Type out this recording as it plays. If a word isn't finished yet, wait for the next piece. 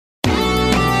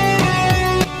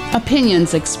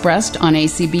Opinions expressed on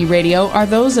ACB Radio are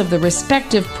those of the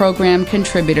respective program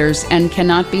contributors and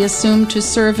cannot be assumed to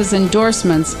serve as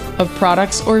endorsements of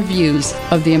products or views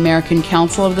of the American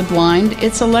Council of the Blind,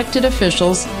 its elected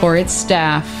officials, or its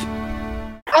staff.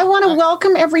 I want to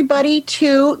welcome everybody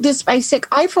to this Basic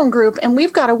iPhone group, and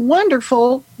we've got a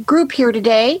wonderful group here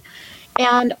today.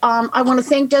 And I want to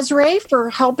thank Desiree for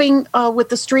helping with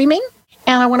the streaming,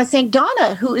 and I want to thank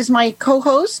Donna, who is my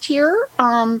co-host here.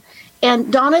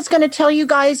 And Donna's going to tell you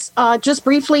guys just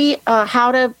briefly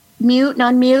how to mute and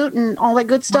unmute and all that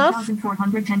good stuff.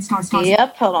 1,410 stars.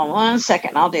 Yep, hold on 1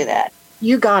 second. I'll do that.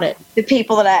 You got it. The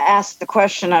people that I asked the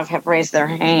question of have raised their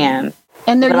hand.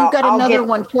 And there you've got another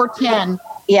one, 410.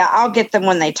 Yeah, I'll get them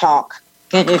when they talk.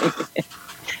 Hold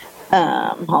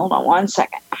on 1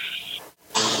 second.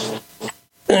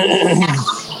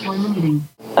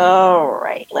 All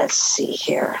right, let's see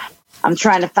here. I'm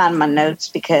trying to find my notes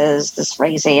because this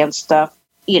raise hand stuff,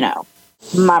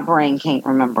 my brain can't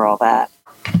remember all that.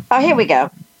 Oh, here we go.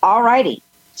 All righty.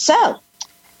 So,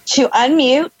 to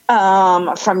unmute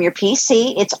from your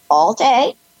PC, it's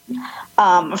Alt-A.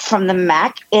 From the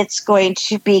Mac, it's going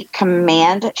to be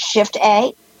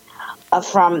Command-Shift-A.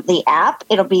 From the app,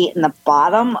 it'll be in the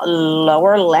bottom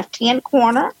lower left-hand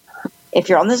corner if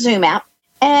you're on the Zoom app.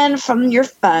 And from your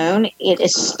phone, it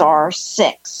is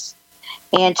 *6.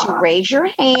 And to raise your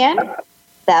hand,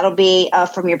 that'll be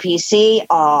from your PC,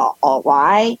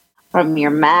 Alt-Y. From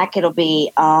your Mac, it'll be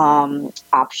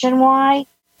Option Y.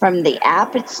 From the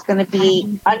app, it's going to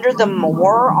be under the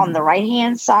More on the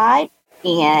right-hand side.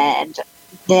 And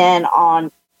then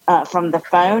on from the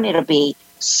phone, it'll be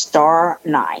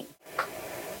 *9.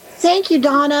 Thank you,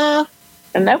 Donna.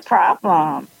 No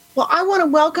problem. Well, I want to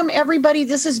welcome everybody.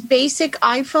 This is Basic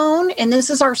iPhone, and this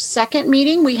is our second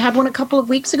meeting. We had one a couple of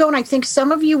weeks ago, and I think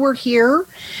some of you were here.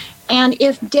 And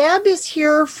if Deb is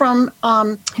here from...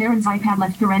 Karen's iPad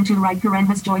left Karen to the right. Karen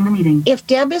has joined the meeting. If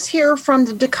Deb is here from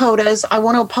the Dakotas, I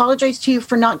want to apologize to you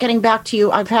for not getting back to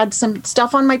you. I've had some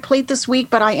stuff on my plate this week,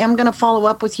 but I am going to follow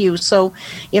up with you. So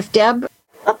if Deb...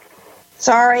 Oh,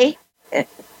 sorry.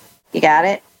 You got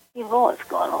it? You know what's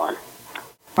going on.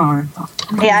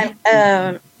 Yeah,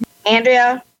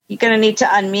 Andrea, you're going to need to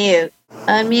unmute.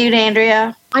 Unmute,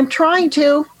 Andrea. I'm trying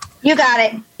to. You got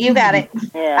it. You got it.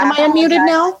 Yeah. Am I unmuted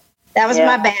now? That was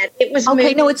my bad. It was okay.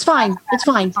 moving. No, it's fine. It's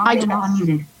fine.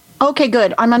 Unmuted. Okay,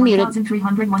 good. I'm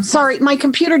unmuted. Sorry, my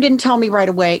computer didn't tell me right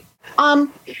away.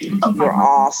 You're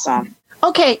awesome.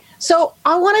 Okay, so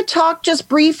I want to talk just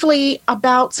briefly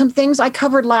about some things I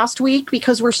covered last week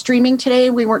because we're streaming today.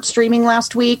 We weren't streaming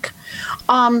last week.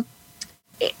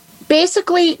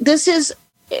 Basically, this is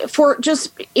for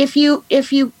just if you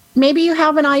maybe you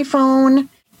have an iPhone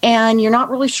and you're not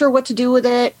really sure what to do with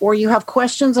it, or you have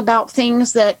questions about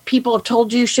things that people have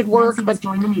told you should work, but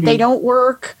they don't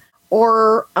work,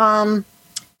 or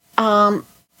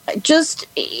just,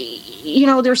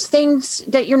 there's things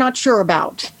that you're not sure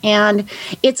about. And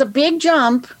it's a big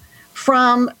jump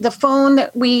from the phone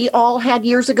that we all had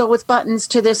years ago with buttons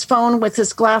to this phone with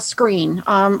this glass screen.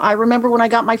 I remember when I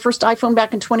got my first iPhone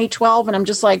back in 2012, and I'm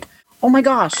just like, oh my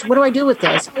gosh, what do I do with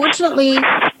this? Fortunately,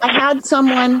 I had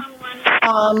someone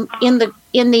in the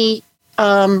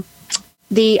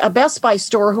Best Buy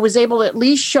store who was able to at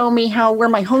least show me where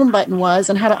my home button was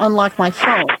and how to unlock my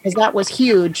phone, because that was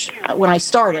huge when I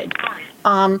started.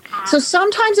 So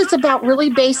sometimes it's about really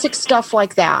basic stuff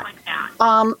like that.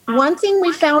 One thing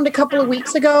we found a couple of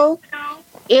weeks ago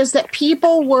is that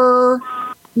people were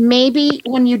maybe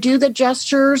when you do the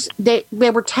gestures, they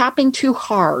were tapping too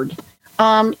hard.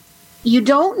 You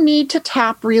don't need to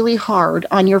tap really hard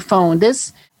on your phone.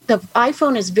 The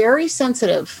iPhone is very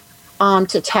sensitive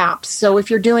to taps. So if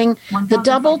you're doing the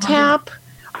double tap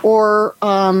or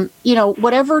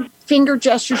whatever finger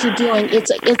gestures you're doing,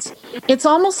 it's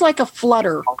almost like a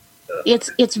flutter.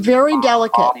 It's very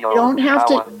delicate. You don't have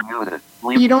to.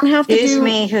 You don't have to. Excuse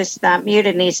me, who's not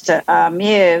muted needs to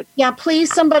mute. Yeah,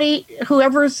 please, somebody,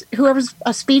 whoever's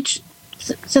a speech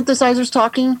synthesizer's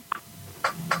talking.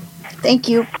 Thank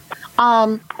you.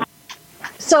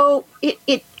 So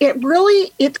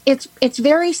it's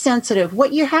very sensitive.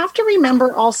 What you have to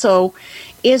remember also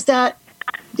is that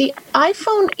the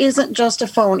iPhone isn't just a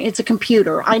phone; it's a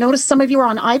computer. I noticed some of you are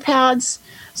on iPads,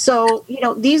 so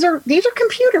these are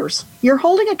computers. You're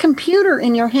holding a computer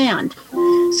in your hand,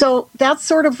 so that's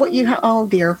sort of what you have. Oh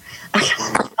dear,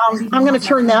 I'm going to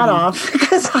turn that off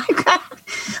because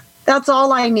that's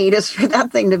all I need is for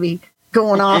that thing to be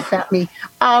going off at me.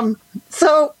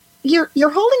 So. You're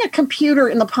holding a computer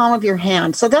in the palm of your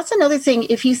hand. So that's another thing.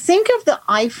 If you think of the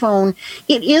iPhone,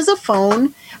 it is a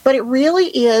phone, but it really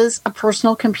is a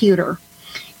personal computer.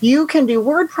 You can do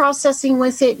word processing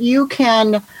with it. You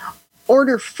can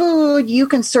order food. You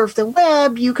can surf the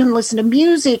web. You can listen to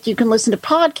music. You can listen to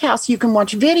podcasts. You can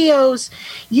watch videos.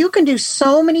 You can do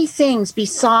so many things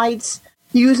besides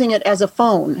using it as a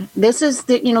phone. This is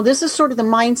this is sort of the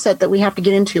mindset that we have to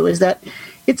get into, is that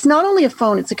it's not only a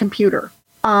phone, it's a computer.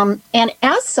 And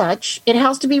as such, it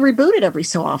has to be rebooted every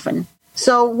so often.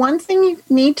 So one thing you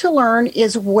need to learn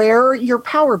is where your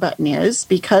power button is,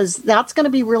 because that's going to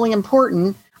be really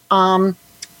important.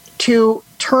 To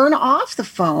turn off the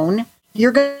phone,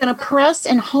 you're going to press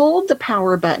and hold the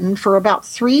power button for about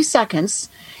 3 seconds.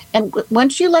 And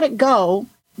once you let it go,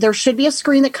 there should be a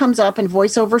screen that comes up and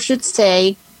VoiceOver should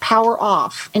say power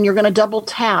off. And you're going to double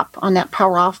tap on that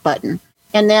power off button.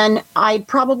 And then I'd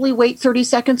probably wait 30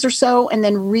 seconds or so and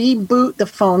then reboot the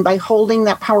phone by holding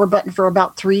that power button for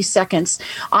about 3 seconds.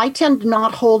 I tend to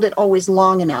not hold it always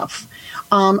long enough.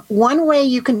 One way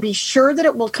you can be sure that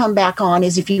it will come back on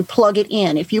is if you plug it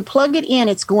in. If you plug it in,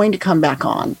 it's going to come back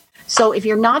on. So if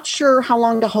you're not sure how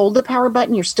long to hold the power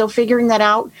button, you're still figuring that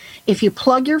out. If you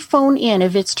plug your phone in,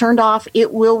 if it's turned off,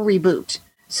 it will reboot.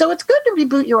 So it's good to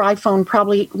reboot your iPhone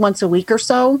probably once a week or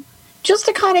so, just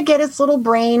to kind of get its little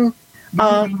brain,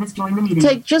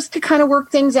 just to kind of work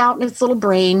things out in its little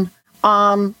brain.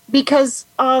 Because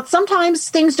sometimes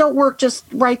things don't work just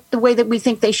right the way that we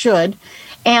think they should.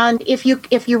 And if you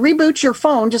reboot your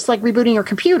phone, just like rebooting your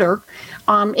computer,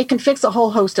 it can fix a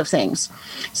whole host of things.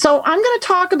 So I'm going to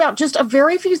talk about just a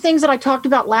very few things that I talked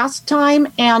about last time,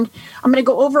 and I'm going to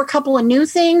go over a couple of new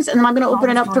things, and then I'm going to open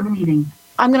it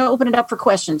up for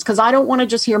questions, because I don't want to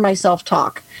just hear myself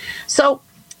talk. So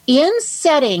in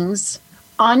settings,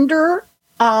 under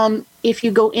if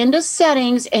you go into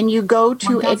settings and you go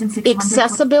to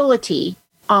accessibility.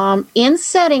 In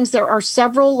settings, there are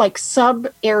several sub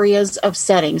areas of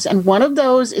settings, and one of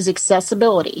those is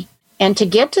accessibility. And to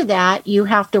get to that, you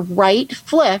have to right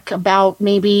flick about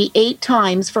maybe 8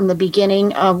 times from the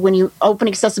beginning of when you open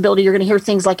accessibility. You're going to hear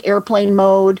things like airplane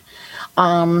mode,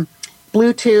 Bluetooth,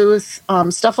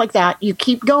 stuff like that. You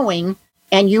keep going,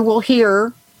 and you will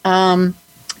hear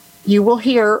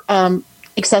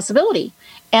accessibility.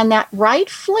 And that right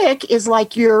flick is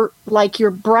like you're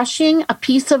brushing a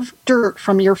piece of dirt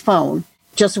from your phone.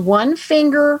 Just one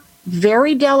finger,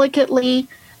 very delicately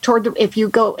toward if you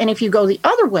go the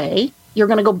other way, you're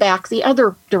going to go back the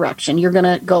other direction. You're going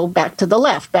to go back to the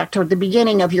left, back toward the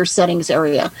beginning of your settings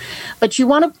area. But you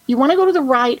want to go to the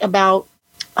right about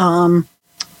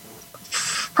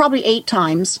probably 8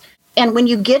 times. And when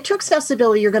you get to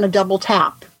accessibility, you're going to double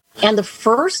tap. And the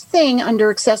first thing under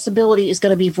accessibility is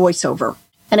going to be VoiceOver.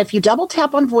 And if you double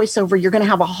tap on VoiceOver, you're going to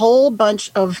have a whole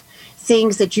bunch of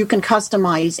things that you can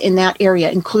customize in that area,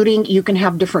 including you can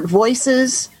have different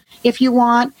voices if you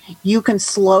want. You can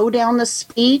slow down the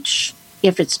speech.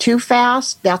 If it's too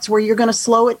fast, that's where you're going to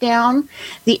slow it down.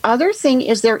 The other thing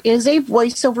is there is a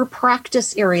VoiceOver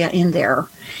practice area in there.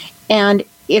 And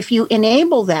if you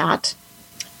enable that,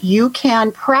 you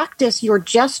can practice your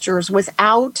gestures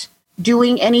without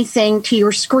doing anything to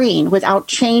your screen, without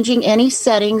changing any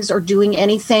settings or doing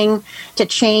anything to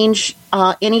change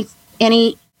any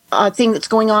thing that's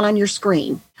going on your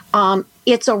screen.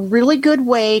 It's a really good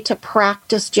way to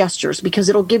practice gestures because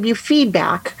it'll give you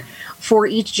feedback for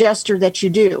each gesture that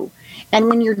you do. And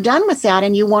when you're done with that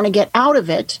and you want to get out of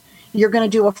it, you're going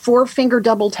to do a 4-finger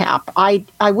double tap. I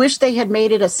wish they had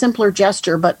made it a simpler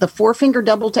gesture, but the 4-finger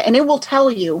double tap, and it will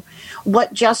tell you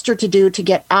what gesture to do to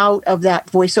get out of that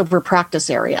VoiceOver practice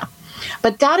area.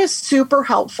 But that is super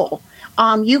helpful.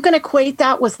 You can equate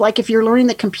that with if you're learning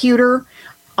the computer,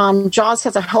 JAWS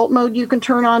has a help mode you can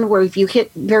turn on where if you hit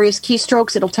various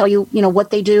keystrokes, it'll tell you,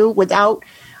 what they do without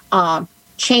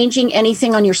changing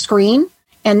anything on your screen.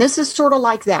 And this is sort of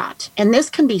like that. And this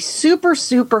can be super,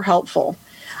 super helpful.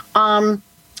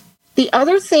 The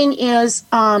other thing is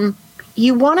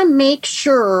you want to make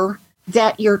sure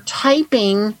that your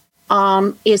typing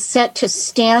is set to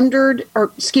standard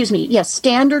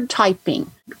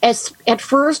typing. At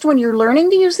first, when you're learning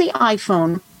to use the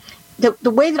iPhone,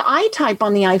 the way that I type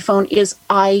on the iPhone is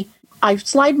I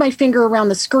slide my finger around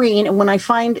the screen, and when I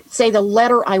find, say, the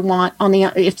letter I want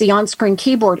if the on-screen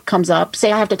keyboard comes up,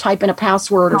 say I have to type in a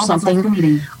password or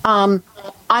something,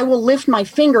 I will lift my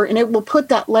finger and it will put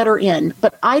that letter in.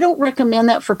 But I don't recommend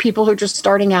that for people who are just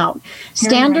starting out.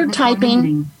 Standard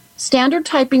typing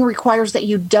requires that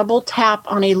you double tap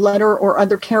on a letter or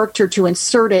other character to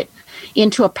insert it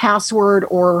into a password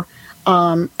or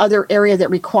other area that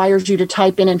requires you to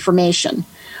type in information.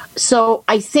 So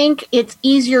I think it's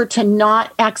easier to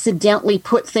not accidentally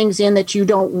put things in that you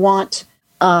don't want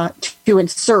to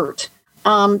insert.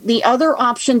 The other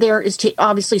option there is to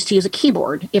use a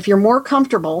keyboard. If you're more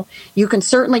comfortable, you can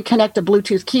certainly connect a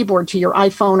Bluetooth keyboard to your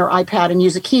iPhone or iPad and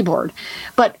use a keyboard.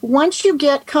 But once you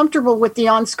get comfortable with the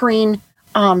on-screen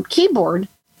keyboard,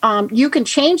 you can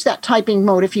change that typing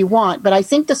mode if you want. But I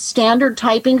think the standard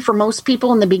typing for most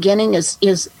people in the beginning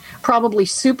is probably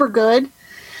super good.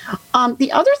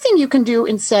 The other thing you can do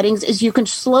in settings is you can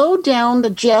slow down the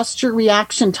gesture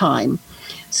reaction time.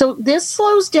 So this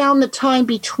slows down the time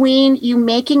between you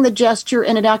making the gesture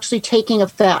and it actually taking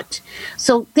effect.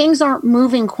 So things aren't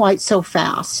moving quite so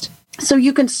fast. So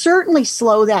you can certainly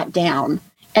slow that down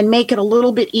and make it a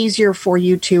little bit easier for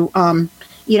you to,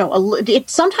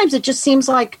 sometimes it just seems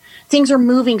like things are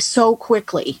moving so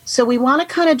quickly. So we want to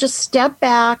kind of just step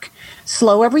back,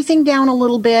 slow everything down a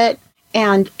little bit,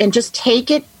 and just take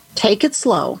it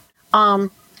slow.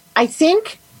 I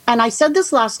think, and I said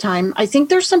this last time, I think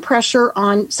there's some pressure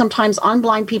sometimes on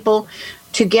blind people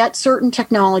to get certain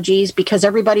technologies because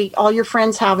all your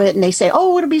friends have it and they say,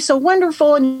 oh, it'll be so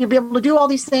wonderful and you'll be able to do all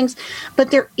these things.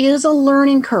 But there is a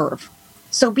learning curve.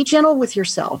 So be gentle with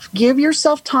yourself. Give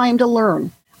yourself time to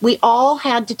learn. We all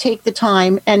had to take the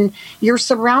time, and you're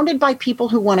surrounded by people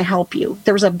who want to help you.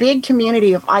 There's a big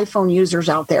community of iPhone users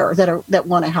out there that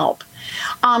want to help.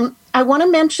 I want to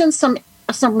mention some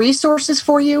resources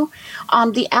for you.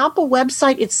 The Apple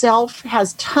website itself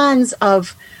has tons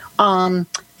of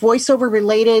voiceover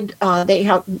related. They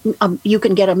have you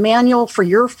can get a manual for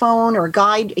your phone or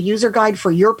a user guide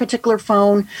for your particular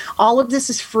phone. All of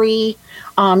this is free.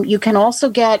 You can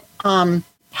also get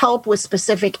help with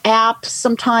specific apps.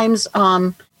 Sometimes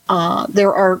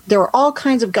there are all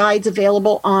kinds of guides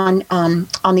available on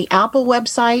the Apple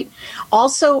website.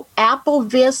 Also,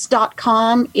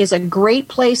 applevis.com is a great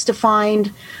place to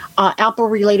find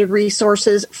Apple-related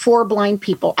resources for blind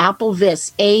people.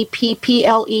 Applevis,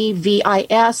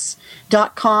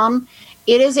 APPLEVIS.com.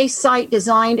 It is a site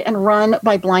designed and run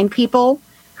by blind people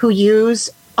who use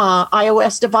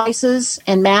iOS devices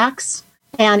and Macs.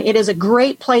 And it is a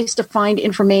great place to find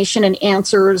information and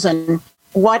answers and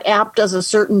what app does a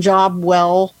certain job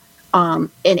well and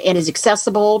is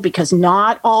accessible, because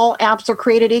not all apps are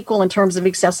created equal in terms of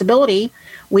accessibility.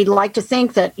 We'd like to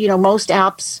think that, most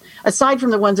apps, aside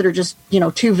from the ones that are just,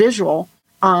 too visual,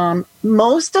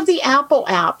 most of the Apple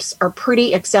apps are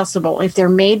pretty accessible. If they're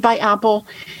made by Apple,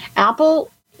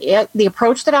 the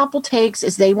approach that Apple takes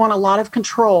is they want a lot of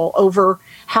control over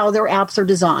how their apps are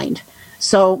designed.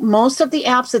 So most of the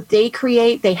apps that they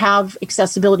create, they have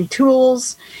accessibility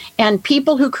tools, and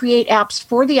people who create apps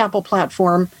for the Apple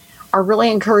platform are really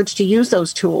encouraged to use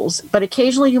those tools. But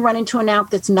occasionally you run into an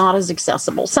app that's not as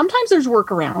accessible. Sometimes there's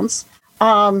workarounds.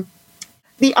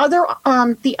 The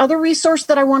other resource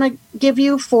that I want to give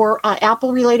you for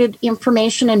Apple-related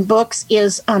information and books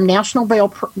is National Braille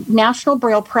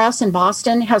Press in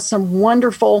Boston has some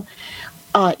wonderful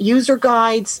user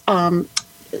guides,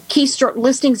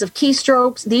 listings of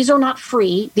keystrokes. These are not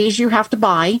free. These you have to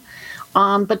buy.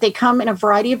 But they come in a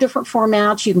variety of different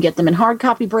formats. You can get them in hard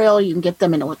copy Braille. You can get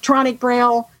them in electronic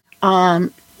Braille.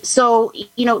 So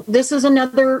this is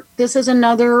another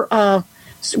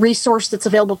resource that's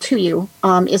available to you,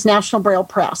 is National Braille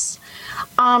Press.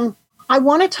 I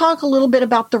want to talk a little bit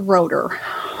about the rotor.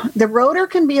 The rotor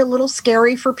can be a little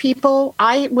scary for people.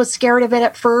 I was scared of it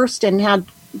at first and had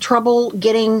trouble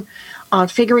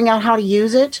figuring out how to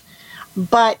use it,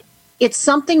 but it's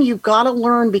something you've got to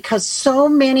learn because so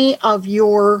many of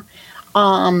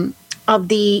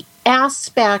the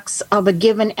aspects of a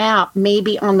given app may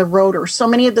be on the rotor. So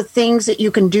many of the things that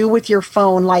you can do with your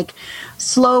phone, like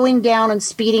slowing down and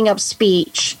speeding up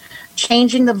speech,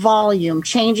 changing the volume,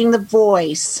 changing the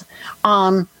voice,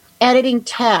 editing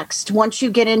text. Once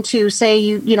you get into, say,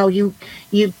 you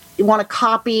want to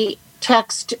copy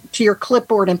text to your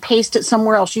clipboard and paste it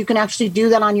somewhere else. You can actually do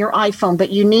that on your iPhone,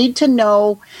 but you need to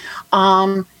know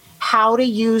how to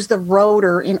use the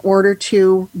rotor in order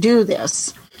to do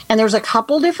this. And there's a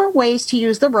couple different ways to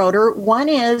use the rotor. One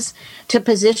is to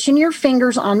position your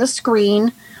fingers on the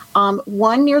screen,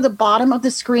 one near the bottom of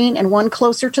the screen and one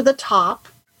closer to the top.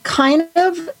 Kind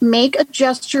of make a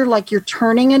gesture like you're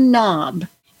turning a knob,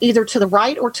 either to the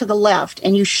right or to the left.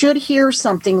 And you should hear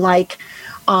something like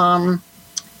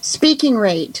speaking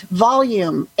rate,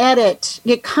 volume, edit.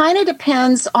 It kind of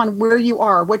depends on where you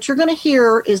are. What you're going to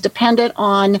hear is dependent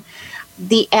on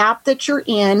the app that you're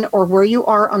in or where you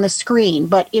are on the screen.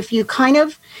 But if you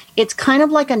it's kind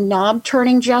of like a knob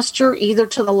turning gesture, either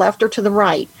to the left or to the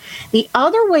right. The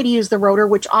other way to use the rotor,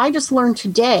 which I just learned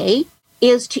today,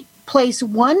 is to place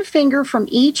one finger from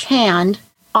each hand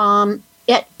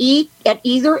at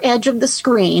either edge of the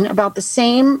screen, about the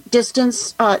same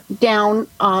distance down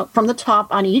from the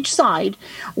top on each side,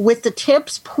 with the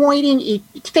tips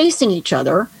facing each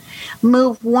other.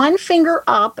 Move one finger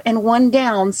up and one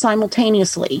down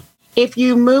simultaneously. If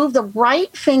you move the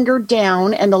right finger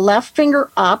down and the left finger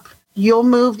up, your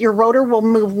rotor will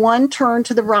move one turn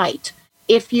to the right.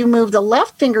 If you move the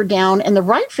left finger down and the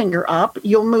right finger up,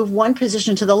 you'll move one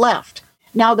position to the left.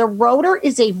 Now, the rotor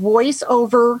is a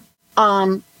voiceover,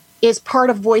 is part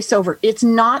of voiceover. It's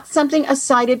not something a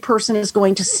sighted person is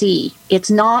going to see.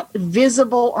 It's not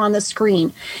visible on the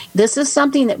screen. This is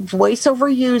something that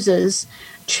voiceover uses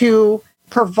to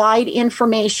provide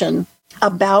information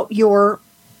about your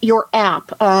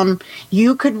app.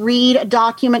 You could read a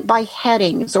document by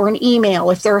headings or an email.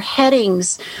 If there are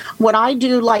headings, what I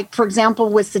do, like, for example,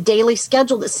 with the daily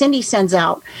schedule that Cindy sends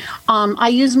out, I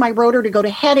use my rotor to go to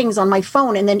headings on my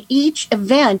phone, and then each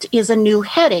event is a new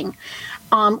heading.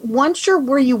 Once you're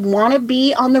where you want to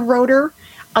be on the rotor,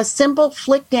 a simple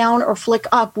flick down or flick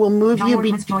up will move you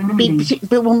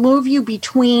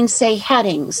between, say,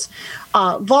 headings,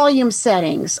 volume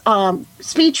settings,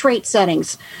 speech rate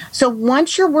settings. So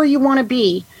once you're where you want to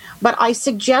be, but I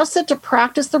suggest that to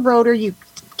practice the rotor, you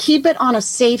keep it on a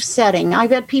safe setting.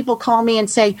 I've had people call me and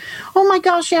say, "Oh my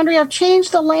gosh, Andrea, I've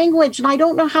changed the language and I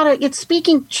don't know how to, it's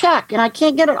speaking Czech and I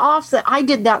can't get it off." That I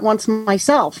did that once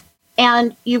myself.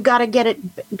 And you've got to get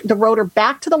the rotor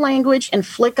back to the language and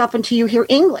flick up until you hear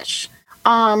English.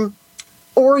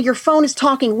 Or your phone is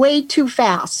talking way too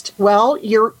fast. Well,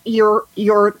 your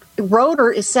rotor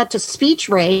is set to speech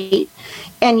rate,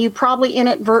 and you probably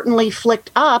inadvertently flicked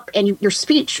up, and your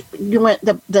speech,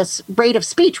 the rate of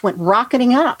speech went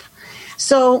rocketing up.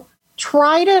 So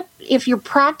try to, if you're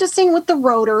practicing with the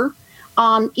rotor,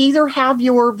 either have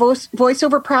your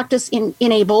voiceover practice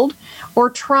enabled, or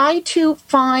try to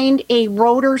find a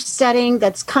rotor setting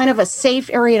that's kind of a safe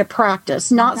area to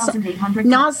practice, not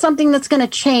something that's going to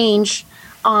change,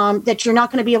 that you're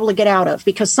not going to be able to get out of,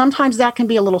 because sometimes that can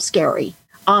be a little scary.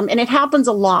 And it happens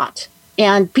a lot.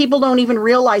 And people don't even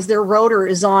realize their rotor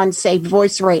is on, say,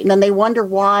 voice rate, and then they wonder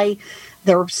why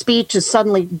their speech is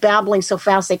suddenly babbling so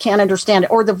fast they can't understand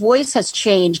it, or the voice has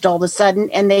changed all of a sudden,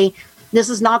 and this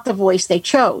is not the voice they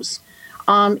chose.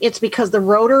 It's because the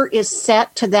rotor is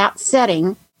set to that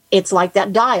setting. It's like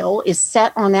that dial is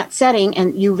set on that setting,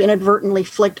 and you've inadvertently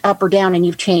flicked up or down and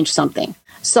you've changed something.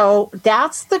 So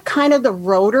that's the kind of the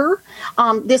rotor.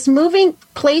 This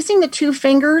placing the two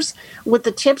fingers with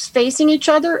the tips facing each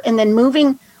other and then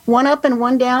moving one up and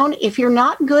one down. If you're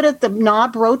not good at the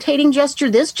knob rotating gesture,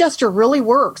 this gesture really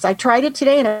works. I tried it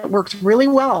today and it works really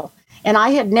well. And I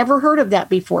had never heard of that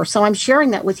before. So I'm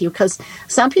sharing that with you because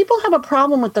some people have a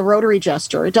problem with the rotary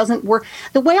gesture. It doesn't work.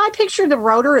 The way I picture the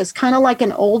rotor is kind of like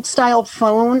an old style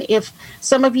phone. If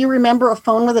some of you remember a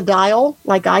phone with a dial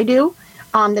like I do,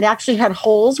 that actually had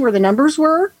holes where the numbers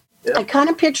were, yeah. I kind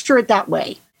of picture it that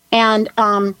way. And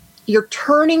you're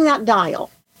turning that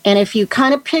dial. And if you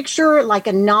kind of picture like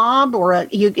a knob or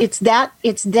it's that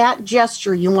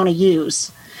gesture you want to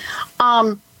use.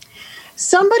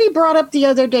 Somebody brought up the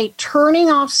other day turning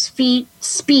off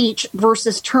speech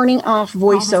versus turning off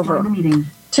voiceover.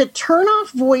 To turn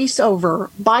off voiceover,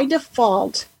 by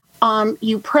default,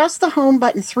 you press the home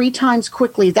button 3 times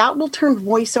quickly. That will turn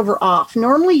voiceover off.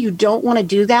 Normally, you don't want to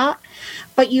do that,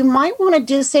 but you might want to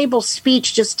disable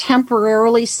speech just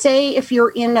temporarily. Say if you're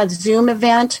in a Zoom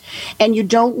event and you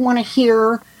don't want to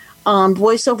hear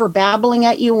voiceover babbling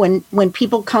at you when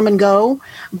people come and go,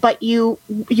 but you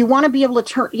want to be able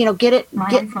to get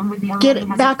it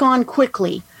back on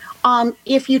quickly.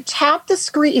 If you tap the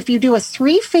screen, if you do a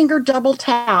 3-finger double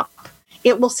tap,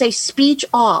 it will say speech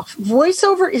off.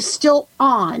 Voiceover is still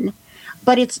on,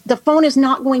 but the phone is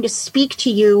not going to speak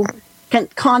to you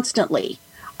constantly.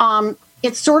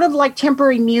 It's sort of like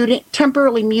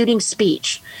temporarily muting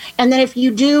speech. And then if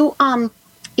you do the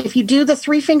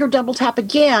 3-finger double tap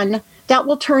again, that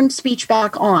will turn speech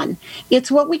back on.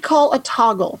 It's what we call a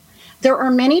toggle. There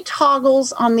are many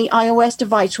toggles on the iOS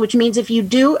device, which means if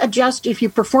you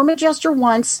perform a gesture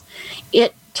once,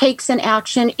 it takes an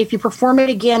action. If you perform it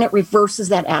again, it reverses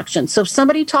that action. So if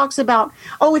somebody talks about,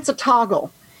 it's a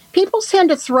toggle, people tend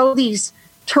to throw these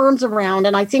terms around,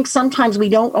 and I think sometimes we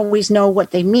don't always know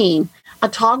what they mean. A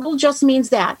toggle just means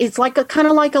that. It's kind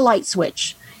of like a light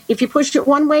switch. If you push it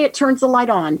one way, it turns the light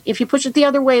on. If you push it the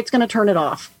other way, it's going to turn it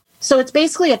off. So it's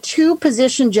basically a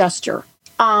 2-position gesture.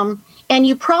 And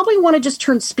you probably want to just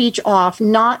turn speech off,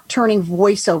 not turning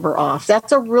voiceover off.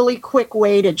 That's a really quick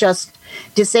way to just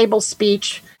disable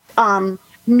speech.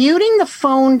 Muting the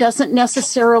phone doesn't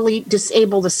necessarily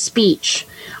disable the speech.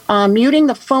 Muting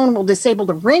the phone will disable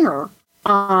the ringer,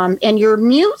 And your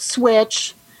mute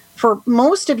switch for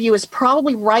most of you is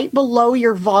probably right below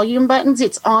your volume buttons.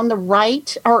 It's on the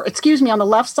right, or excuse me, on the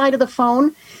left side of the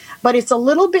phone, but it's a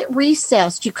little bit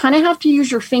recessed. You kind of have to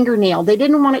use your fingernail. They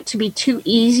didn't want it to be too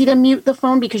easy to mute the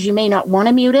phone because you may not want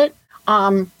to mute it.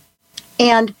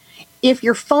 And if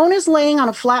your phone is laying on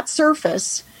a flat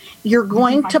surface, you're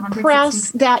going to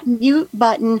press that mute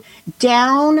button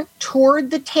down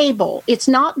toward the table. It's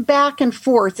not back and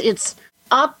forth. It's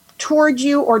up toward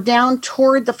you or down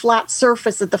toward the flat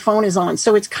surface that the phone is on.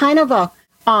 So it's kind of a,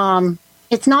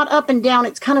 it's not up and down.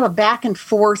 It's kind of a back and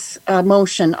forth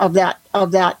motion of that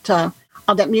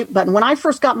mute button. When I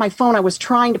first got my phone, I was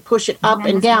trying to push it up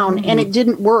and down, and it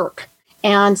didn't work.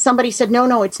 And somebody said,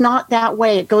 no, it's not that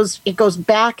way. It goes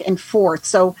back and forth.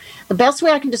 So the best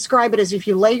way I can describe it is if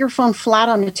you lay your phone flat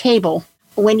on the table,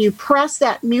 when you press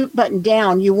that mute button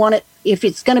down, you want it, if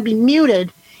it's going to be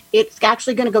muted, it's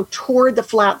actually going to go toward the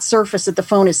flat surface that the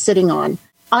phone is sitting on.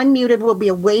 Unmuted will be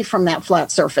away from that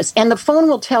flat surface. And the phone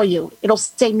will tell you, it'll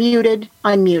say muted,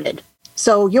 unmuted.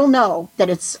 So you'll know that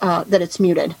it's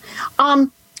muted. I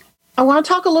want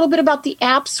to talk a little bit about the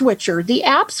app switcher. The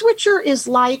app switcher is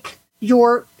like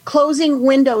your closing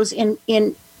windows in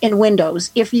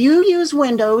Windows. If you use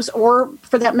Windows, or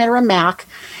for that matter a Mac,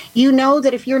 you know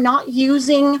that if you're not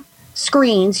using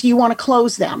screens, you want to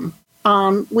close them.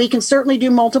 We can certainly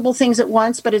do multiple things at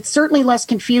once, but it's certainly less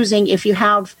confusing if you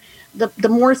have the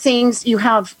more things you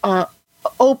have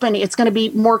open, it's going to be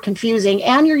more confusing,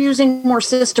 and you're using more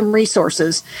system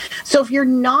resources. So if you're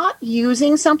not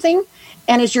using something,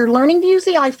 and as you're learning to use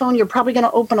the iPhone, you're probably going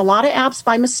to open a lot of apps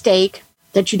by mistake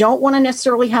that you don't want to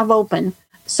necessarily have open.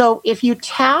 So if you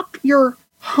tap your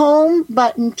home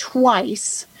button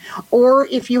twice, or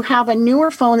if you have a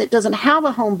newer phone that doesn't have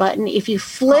a home button, if you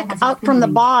flick up from the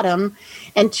bottom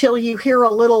until you hear a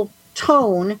little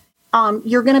tone,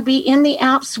 you're going to be in the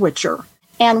app switcher.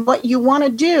 And what you want to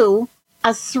do,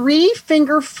 a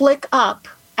 3-finger flick up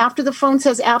after the phone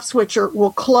says app switcher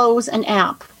will close an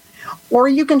app. Or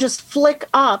you can just flick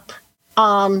up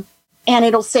and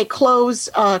it'll say close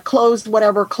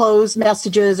whatever, close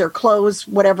messages or close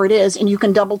whatever it is, and you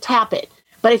can double tap it.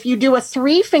 But if you do a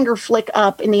 3-finger flick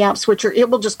up in the app switcher, it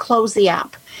will just close the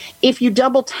app. If you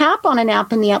double tap on an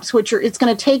app in the app switcher, it's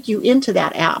going to take you into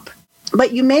that app.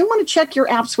 But you may want to check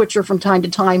your app switcher from time to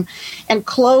time and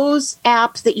close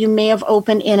apps that you may have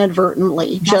opened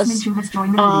inadvertently, just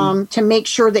to make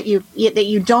sure that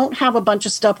you don't have a bunch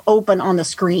of stuff open on the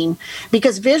screen.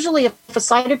 Because visually, if a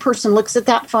sighted person looks at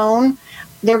that phone,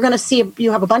 they're going to see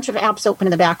you have a bunch of apps open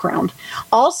in the background.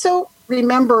 Also,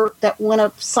 remember that when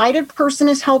a sighted person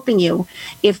is helping you,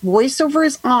 if VoiceOver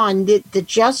is on, the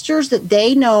gestures that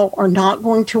they know are not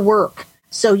going to work.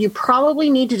 So you probably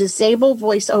need to disable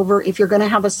VoiceOver if you're going to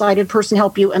have a sighted person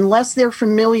help you, unless they're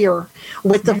familiar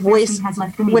with the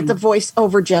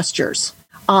VoiceOver gestures.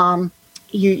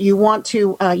 You want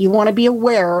to be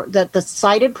aware that the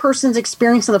sighted person's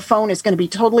experience of the phone is going to be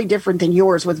totally different than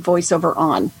yours with VoiceOver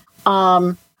on.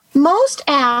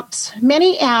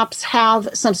 Many apps have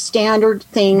some standard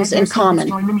things in common.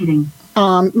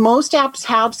 Most apps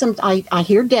have some, I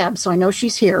hear Deb, so I know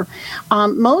she's here.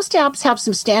 Most apps have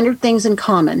some standard things in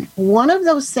common. One of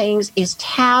those things is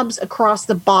tabs across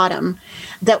the bottom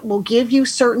that will give you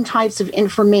certain types of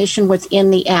information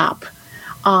within the app.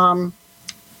 For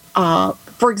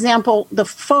example, the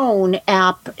phone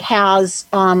app has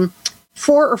 4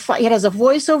 or 5, it has a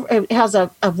voiceover, it has a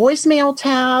voicemail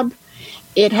tab.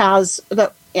 It has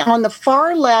on the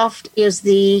far left is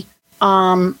the,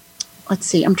 let's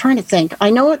see, I'm trying to think. I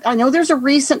know there's a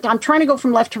recent, I'm trying to go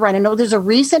from left to right. I know there's a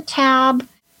recent tab.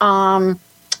 I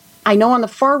know on the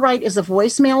far right is a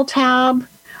voicemail tab.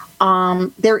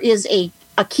 There is a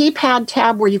keypad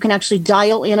tab where you can actually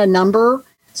dial in a number.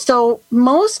 So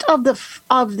most of the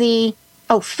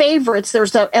favorites,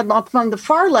 and on the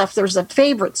far left, there's a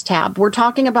favorites tab. We're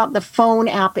talking about the phone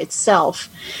app itself.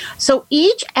 So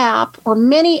each app or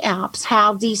many apps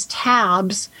have these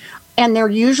tabs, and they're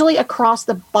usually across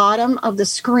the bottom of the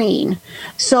screen.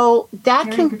 So that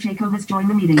can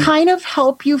kind of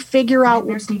help you figure out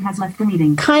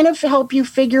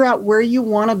where you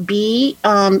want to be.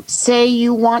 Say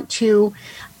you want to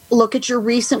look at your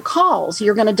recent calls.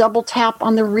 You're going to double tap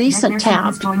on the recent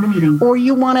tab. Or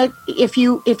you want to, if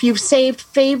you've saved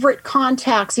favorite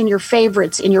contacts in your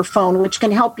favorites in your phone, which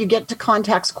can help you get to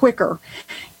contacts quicker,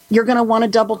 you're going to want to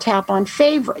double tap on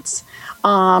favorites.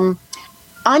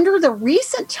 Under the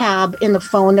recent tab in the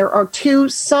phone, there are 2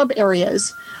 sub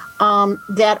areas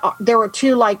there are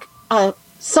 2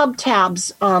 sub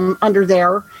tabs under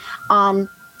there.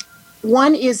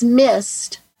 One is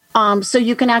missed, So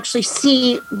you can actually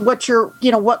see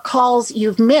what calls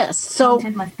you've missed. So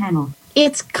Content left panel.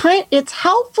 it's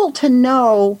helpful to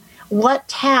know what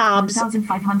tabs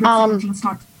 1517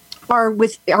 start. are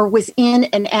within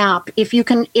an app. If you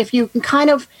can kind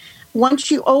of,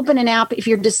 once you open an app, if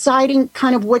you're deciding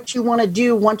kind of what you want to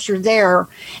do once you're there,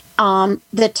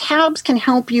 the tabs can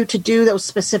help you to do those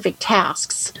specific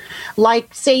tasks.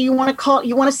 Like, say you want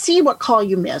to see what call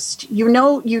you missed. You're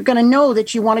going to know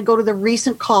that you want to go to the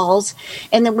recent calls,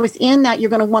 and then within that, you're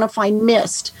going to want to find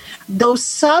missed. Those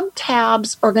sub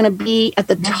tabs are going to be at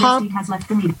the top. Steve has left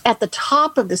the meeting. At the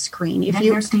top of the screen.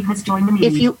 Steve has joined the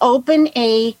meeting. If you open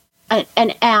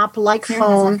an app like Sarah has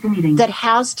phone left the meeting. that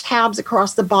has tabs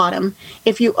across the bottom,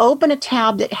 if you open a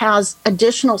tab that has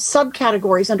additional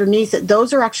subcategories underneath it,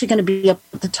 those are actually going to be up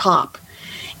at the top.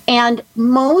 And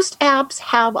most apps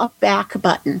have a back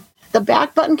button. The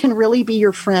back button can really be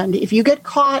your friend. If you get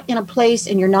caught in a place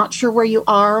and you're not sure where you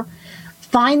are,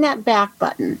 find that back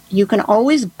button. You can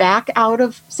always back out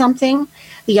of something.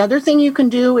 The other thing you can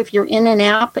do if you're in an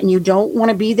app and you don't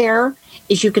want to be there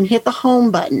is you can hit the home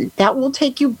button. That will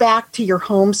take you back to your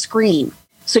home screen.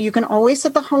 So you can always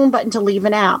hit the home button to leave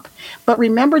an app. But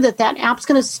remember that app's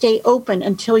going to stay open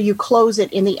until you close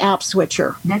it in the app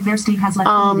switcher. Steve has left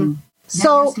the meeting.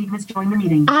 So Steve has joined the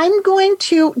meeting.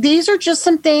 these are just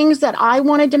some things that I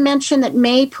wanted to mention that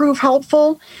may prove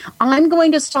helpful. I'm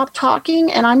going to stop talking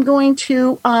and I'm going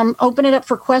to open it up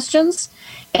for questions.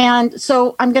 And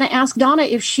so I'm going to ask Donna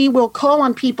if she will call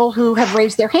on people who have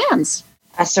raised their hands.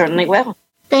 I certainly will.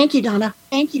 Thank you, Donna.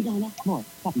 More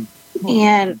button.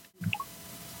 And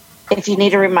if you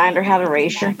need a reminder how to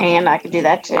raise your hand, I can do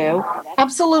that too.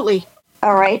 Absolutely.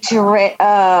 All right, to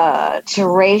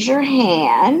raise your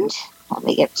hand, let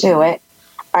me get to it.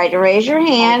 All right, to raise your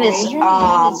hand is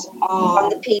from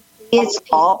the PC it's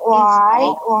Alt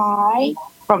Y.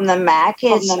 From the Mac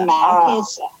it's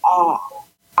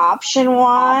Option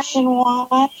Y.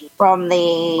 From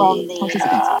the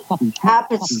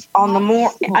app it's on the more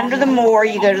under the more.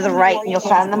 You go to the right and you'll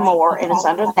find the more, and it's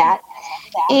under that.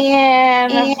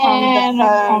 And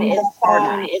from the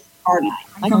phone it's R9.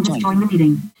 iPhone has joined the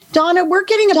meeting. Donna, we're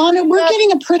getting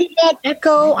a pretty bad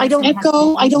echo.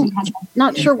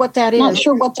 Not sure what that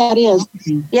is.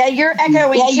 Yeah, you're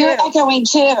echoing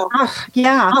too.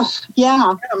 Yeah.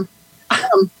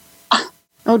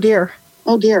 Oh dear.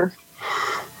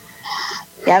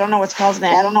 Yeah, I don't know what's causing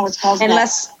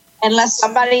that. Unless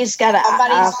somebody's got a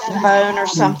phone or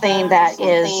something that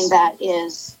is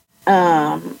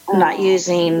not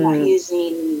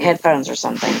using headphones or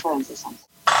something.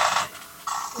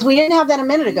 We didn't have that a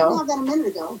minute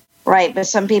ago. Right, but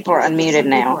some people are unmuted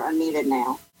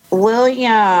now.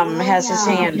 William has his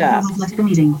hand up. Has left the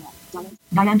meeting.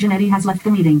 Diane Janetti has left the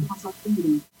meeting.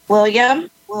 William?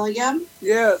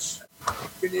 Yes.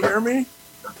 Can you hear me?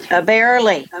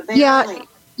 Barely. Yeah.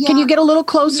 Can you get a little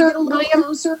closer, William?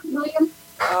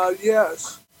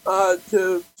 Yes.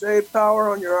 To save power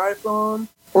on your iPhone.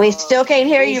 We still can't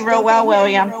hear you real well,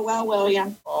 William.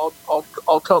 I'll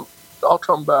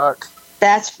come back.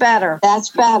 That's better.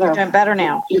 You're doing better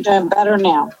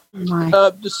now.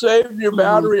 To save your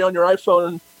battery on your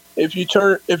iPhone, if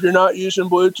you're not using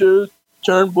Bluetooth,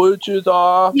 turn Bluetooth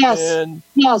off. And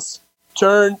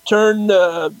turn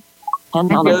the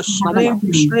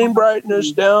screen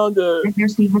brightness down to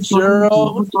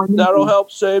 0. That'll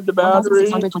help save the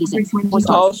battery.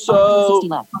 Also,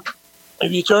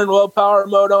 if you turn low power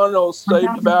mode on, it'll save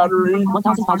the battery.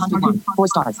 4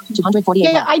 stars. 248.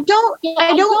 Yeah, I don't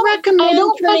recommend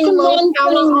turning low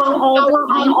power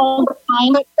on all the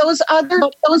time. But those other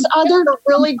are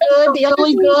really good. The other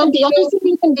thing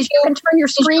you can do is you can turn your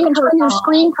screen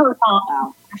curve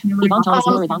on.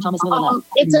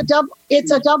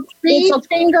 It's a double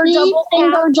finger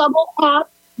double tap.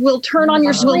 Will turn on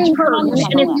your screen curve. And if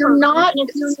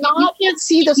you can't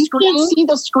see the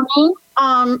screen,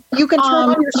 you can turn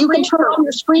on your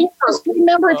screen curve.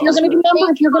 Remember, if you're going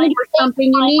to do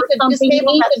something, you need to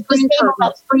disable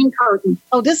that screen curtain.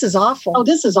 Oh, this is awful.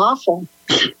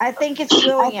 I think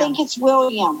it's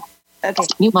William. Okay.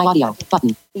 Mute my audio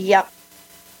button. Yep.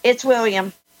 It's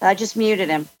William. I just muted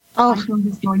him. Oh, iPhone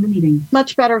has joined the meeting.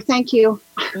 much better. Thank you.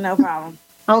 No problem.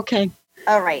 Okay.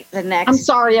 All right. The next. I'm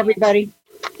sorry, everybody.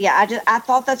 Yeah, I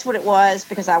thought that's what it was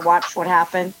because I watched what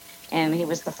happened, and he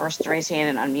was the first to raise his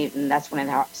hand and unmute, and that's when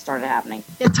it started happening.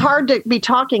 It's hard to be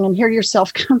talking and hear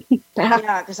yourself coming back.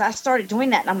 Yeah, because I started doing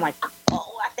that, and I'm like,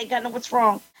 oh, I think I know what's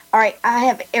wrong. All right, I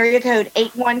have area code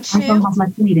 812. iPhone has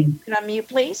left the meeting. Can I unmute,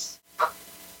 please?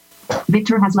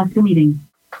 Victor has left the meeting.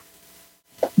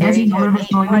 Desi Miller has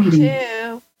joined the meeting.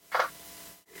 812.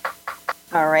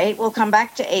 All right, we'll come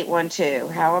back to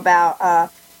 812. How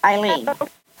about Eileen.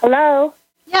 Hello.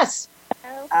 Yes.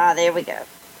 There we go.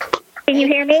 Can you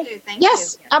hear me? Thank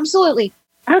Yes, you. absolutely.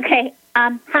 Okay.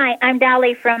 Hi, I'm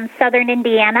Dolly from Southern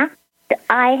Indiana.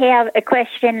 I have a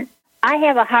question. I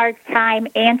have a hard time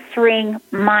answering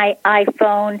my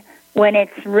iPhone when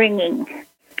it's ringing.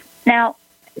 Now,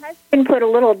 my husband put a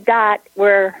little dot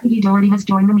where Doherty has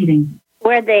joined the meeting.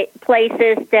 Where the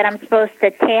places that I'm supposed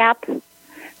to tap,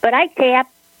 but I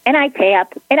tap and I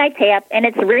tap and I tap, and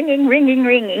it's ringing, ringing,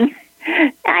 ringing.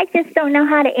 I just don't know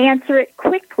how to answer it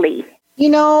quickly. You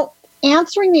know,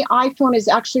 answering the iPhone is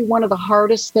actually one of the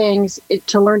hardest things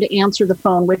to learn to answer the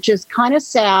phone, which is kind of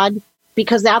sad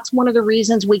because that's one of the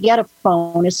reasons we get a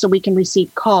phone is so we can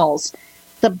receive calls.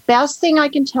 The best thing I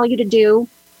can tell you to do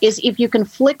is if you can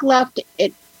flick left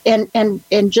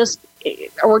and just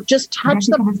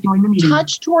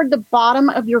touch toward the bottom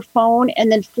of your phone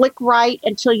and then flick right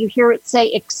until you hear it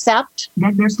say accept.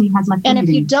 And if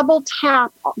you double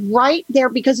tap right there,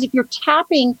 because if you're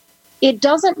tapping, it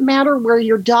doesn't matter where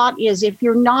your dot is. If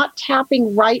you're not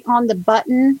tapping right on the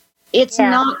button,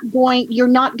 you're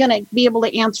not going to be able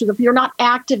to answer you're not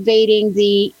activating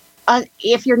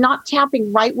if you're not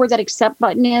tapping right where that accept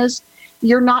button is,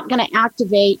 you're not going to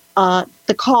activate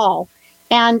the call.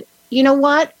 And you know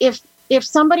what? If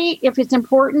it's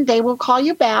important, they will call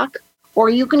you back, or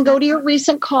you can go to your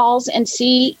recent calls and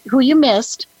see who you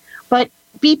missed. But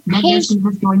be patient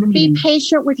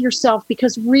with yourself,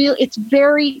 because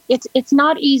it's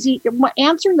not easy.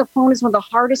 Answering the phone is one of the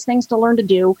hardest things to learn to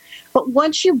do. But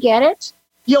once you get it,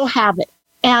 you'll have it.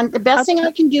 And the best thing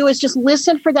I can do is just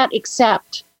listen for that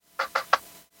accept.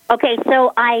 Okay,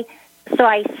 so I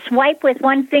swipe with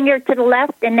one finger to the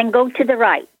left and then go to the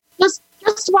right. Just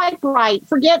swipe right.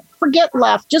 Forget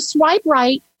left. Just swipe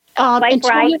right,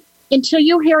 until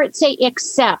you hear it say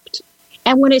accept.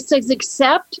 And when it says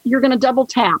accept, you're going to double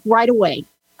tap right away.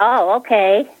 Oh,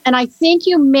 okay. And I think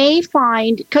you may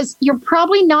find, because you're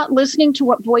probably not listening to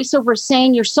what VoiceOver is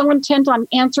saying, you're so intent on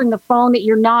answering the phone that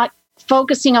you're not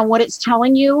focusing on what it's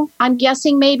telling you. I'm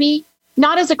guessing maybe.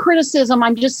 Not as a criticism,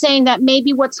 I'm just saying that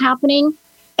maybe what's happening.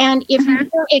 And if you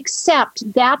hear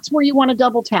accept, that's where you want to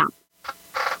double tap.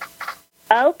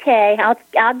 Okay,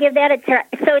 I'll give that a try.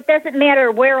 So it doesn't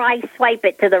matter where I swipe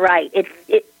it to the right.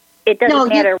 It doesn't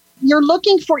matter. You're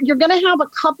going to have a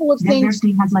couple of things.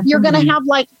 You're going to have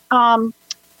like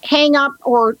hang up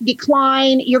or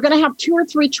decline. You're going to have 2 or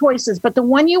 3 choices, but the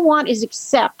one you want is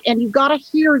accept, and you've got to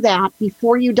hear that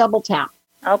before you double tap.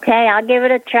 Okay, I'll give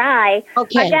it a try.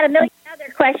 Okay. I've got a million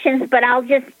other questions, but I'll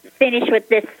just finish with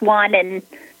this one, and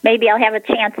maybe I'll have a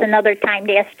chance another time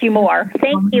to ask you more.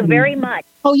 Thank you very much.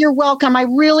 Oh, you're welcome. I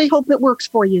really hope it works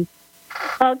for you.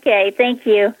 Okay, thank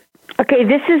you. Okay,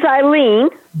 this is Eileen.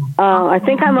 I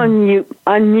think I'm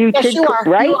unmuted. Yes, you are.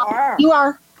 Right? You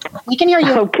are. We can hear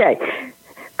you. Okay,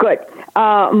 good.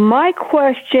 My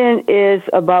question is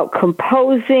about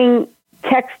composing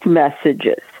text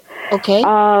messages. Okay.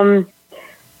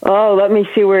 Let me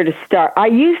see where to start. I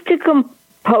used to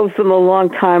compose them a long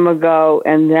time ago,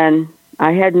 and then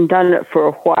I hadn't done it for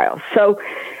a while. So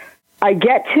I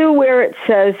get to where it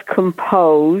says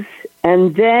compose,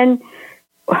 and then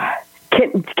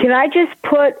can I just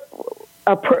put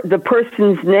the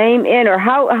person's name in, or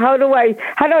how do I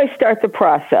start the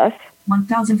process?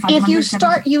 If you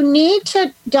start, you need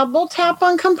to double tap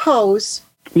on compose.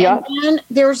 Yeah. And then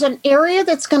there's an area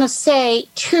that's going to say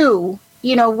to,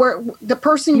 where the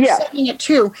person you're sending it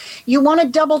to. You want to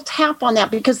double tap on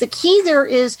that, because the key there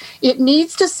is it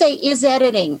needs to say is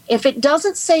editing. If it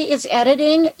doesn't say is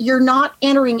editing, you're not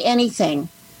entering anything.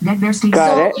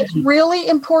 So it's really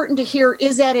important to hear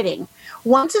is editing.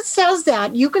 Once it says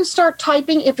that, you can start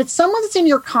typing. If it's someone that's in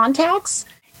your contacts,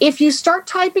 if you start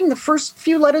typing the first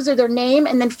few letters of their name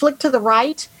and then flick to the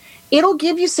right, it'll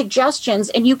give you suggestions,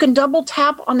 and you can double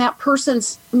tap on that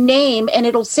person's name, and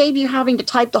it'll save you having to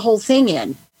type the whole thing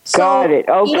in. So got it.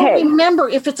 Okay. Remember,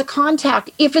 if it's a contact,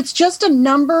 if it's just a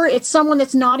number, it's someone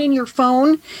that's not in your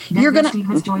phone, you're gonna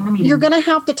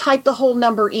have to type the whole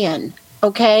number in.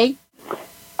 Okay.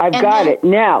 I've got it.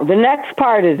 Now, the next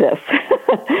part of this.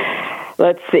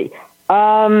 Let's see.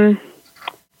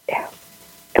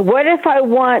 What if I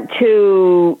want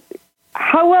to...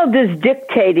 How well does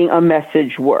dictating a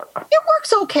message work? It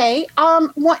works okay.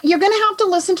 You're going to have to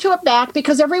listen to it back,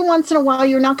 because every once in a while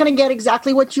you're not going to get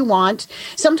exactly what you want.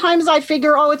 Sometimes I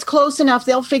figure, it's close enough,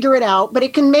 they'll figure it out, but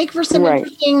it can make for some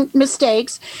interesting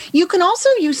mistakes. You can also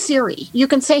use Siri. You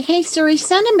can say, hey, Siri,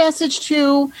 send a message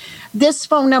to this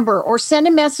phone number, or send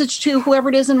a message to whoever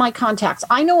it is in my contacts.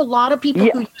 I know a lot of people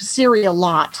who use Siri a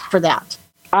lot for that.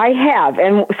 I have,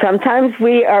 and sometimes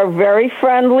we are very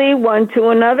friendly one to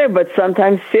another, but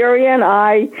sometimes Siri and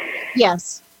I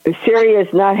Siri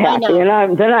is not happy,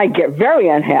 and then I get very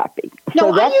unhappy.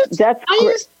 No, so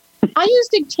I use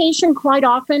dictation quite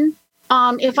often.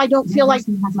 If I don't feel like,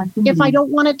 if I don't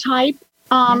want to type.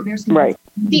 Right.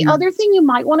 The other thing you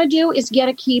might want to do is get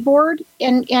a keyboard,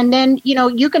 and then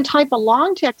you can type a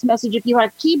long text message if you have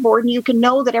a keyboard, and you can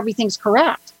know that everything's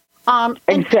correct.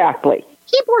 Exactly.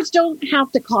 Keyboards don't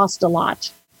have to cost a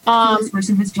lot. This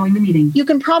person has joined the meeting. You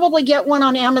can probably get one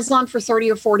on Amazon for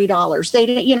 $30 or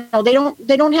 $40.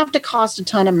 They don't have to cost a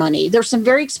ton of money. There's some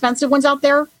very expensive ones out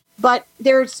there, but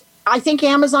I think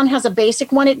Amazon has a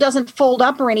basic one. It doesn't fold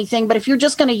up or anything, but if you're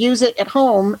just going to use it at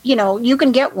home, you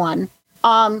can get one.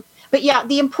 But yeah,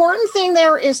 the important thing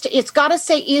there is it's got to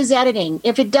say is editing.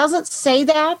 If it doesn't say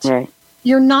that, right,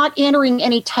 you're not entering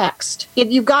any text.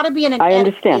 You've got to be in an I edit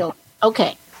understand. field.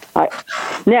 Okay.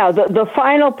 Now, the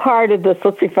final part of this,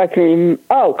 let's see if I can...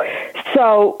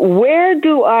 so where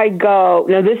do I go?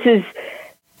 Now, this is...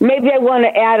 Maybe I want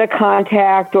to add a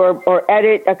contact or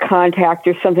edit a contact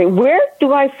or something. Where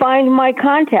do I find my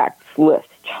contacts list?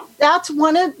 That's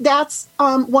one of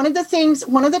the things,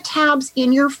 one of the tabs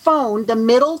in your phone, the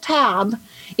middle tab.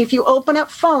 If you open up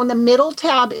phone, the middle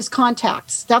tab is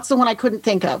contacts. That's the one I couldn't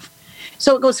think of.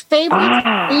 So it goes favorites,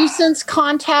 recents,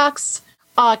 contacts,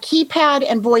 keypad,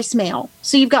 and voicemail.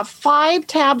 So you've got 5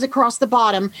 tabs across the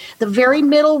bottom. The very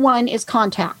middle one is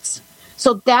contacts.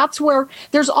 So that's where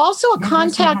there's also a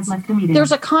contacts.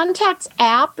 There's a contacts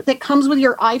app that comes with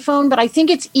your iPhone, but I think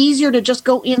it's easier to just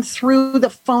go in through the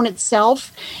phone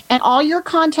itself, and all your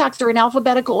contacts are in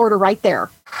alphabetical order right there.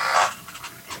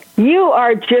 You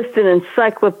are just an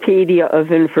encyclopedia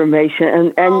of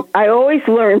information, and I always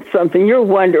learn something. You're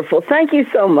wonderful. Thank you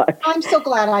so much. I'm so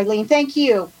glad, Eileen. Thank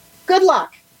you. Good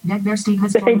luck.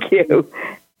 Thank you.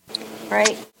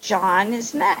 Right. John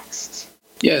is next.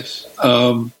 Yes.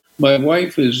 My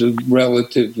wife is a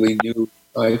relatively new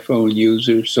iPhone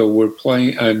user, so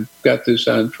I've got this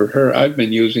on for her. I've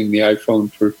been using the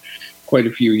iPhone for quite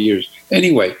a few years.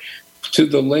 Anyway, to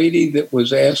the lady that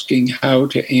was asking how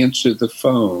to answer the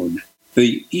phone,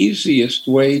 the easiest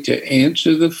way to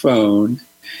answer the phone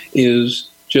is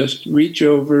just reach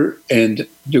over and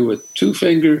do a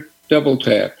 2-finger double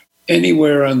tap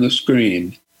anywhere on the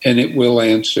screen, and it will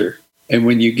answer. And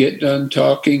when you get done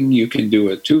talking, you can do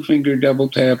a 2-finger double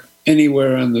tap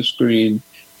anywhere on the screen,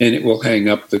 and it will hang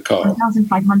up the call.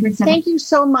 Thank you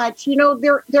so much.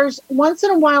 There's once in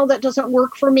a while that doesn't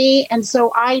work for me, and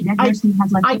so I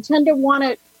tend to want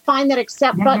to find that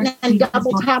accept button and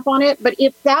double tap on it. But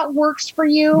if that works for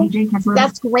you,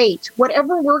 that's great.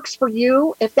 Whatever works for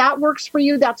you, if that works for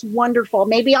you, that's wonderful.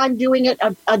 Maybe I'm doing it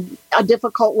a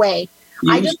difficult way.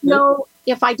 I just know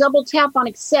if I double tap on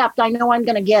accept, I know I'm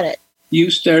going to get it. You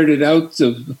started out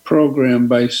the program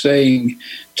by saying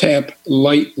tap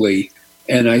lightly,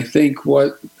 and I think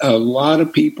what a lot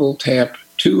of people tap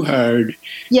too hard,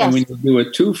 and when you do a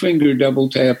 2-finger double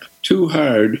tap too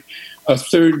hard, a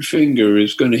 3rd finger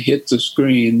is going to hit the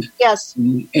screen,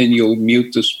 and you'll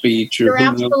mute the speech. You're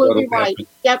absolutely right.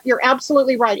 Yep, you're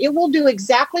absolutely right. It will do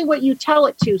exactly what you tell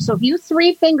it to. So if you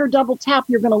 3-finger double tap,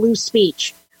 you're going to lose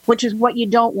speech, which is what you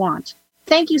don't want.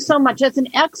 Thank you so much. That's an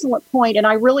excellent point, and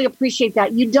I really appreciate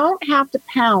that. You don't have to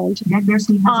pound.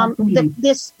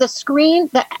 The screen,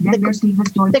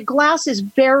 the glass is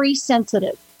very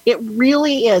sensitive. It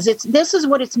really is. This is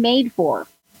what it's made for.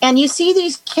 And you see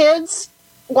these kids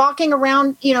walking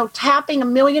around, tapping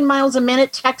 1,000,000 miles a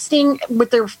minute, texting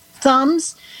with their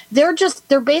thumbs.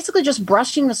 They're basically just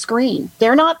brushing the screen.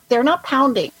 They're not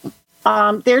pounding.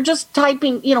 They're just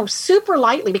typing, super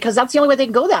lightly, because that's the only way they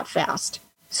can go that fast.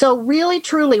 So really,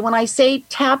 truly, when I say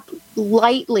tap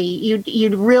lightly,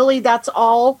 you'd really, that's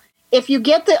all. If you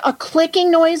get a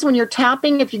clicking noise when you're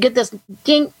tapping, if you get this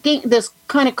ding, ding, this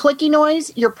kind of clicky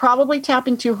noise, you're probably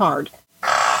tapping too hard.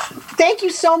 Thank you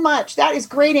so much. That is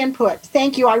great input.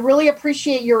 Thank you. I really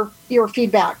appreciate your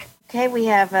feedback. Okay, we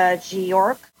have G.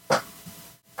 York.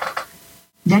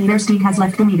 Steve has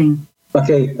left the meeting.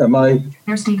 Okay, am I?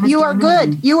 You are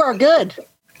good. You are good.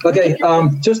 Okay,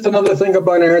 just another thing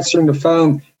about answering the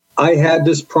phone. I had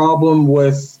this problem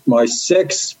with my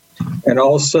 6 and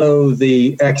also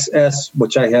the XS,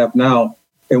 which I have now.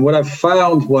 And what I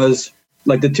found was,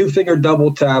 like, the 2-finger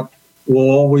double tap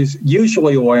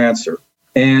usually will answer.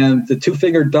 And the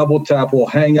 2-finger double tap will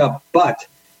hang up, but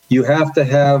you have to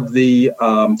have the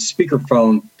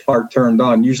speakerphone part turned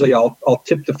on. Usually I'll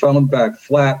tip the phone back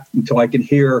flat until I can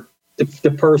hear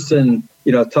the person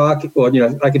talk,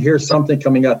 I can hear something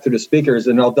coming out through the speakers,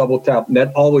 and I'll double tap, and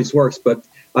that always works. But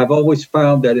I've always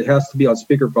found that it has to be on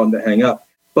speakerphone to hang up.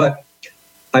 But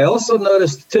I also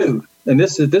noticed too, and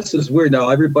this is weird now.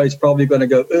 Everybody's probably going to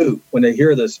go ooh when they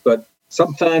hear this, but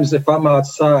sometimes if I'm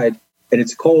outside and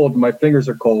it's cold, my fingers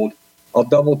are cold, I'll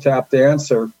double tap the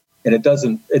answer and it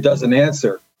doesn't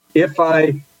answer.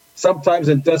 Sometimes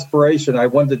in desperation, I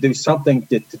want to do something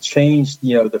to change,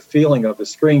 the feeling of the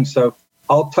screen. So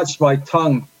I'll touch my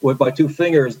tongue with my 2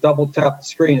 fingers, double tap the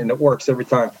screen, and it works every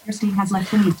time.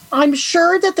 I'm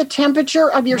sure that the temperature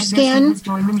of your skin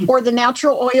or the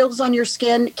natural oils on your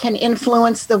skin can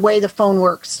influence the way the phone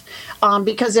works.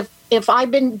 Because if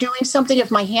I've been doing something,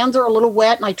 if my hands are a little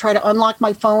wet and I try to unlock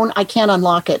my phone, I can't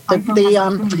unlock it.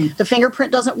 The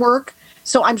fingerprint doesn't work.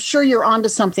 So I'm sure you're onto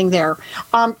something there.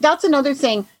 That's another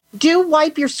thing. Do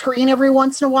wipe your screen every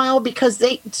once in a while because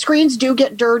screens do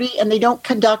get dirty and they don't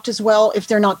conduct as well if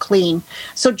they're not clean.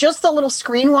 So just the little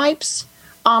screen wipes,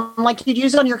 like you'd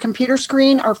use on your computer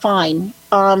screen, are fine.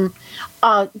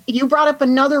 You brought up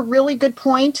another really good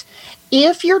point.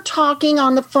 If you're talking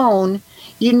on the phone,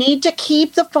 you need to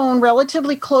keep the phone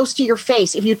relatively close to your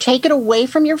face. If you take it away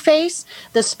from your face,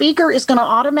 the speaker is going to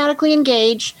automatically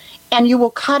engage and you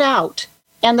will cut out.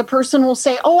 And the person will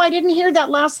say, oh, I didn't hear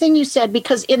that last thing you said,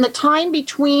 because in the time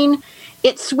between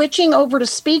it switching over to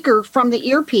speaker from the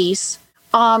earpiece,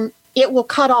 it will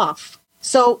cut off.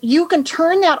 So you can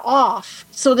turn that off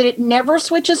so that it never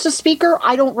switches to speaker.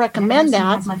 I don't recommend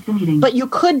that, but you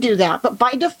could do that. But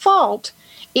by default,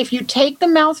 if you take the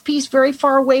mouthpiece very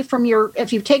far away from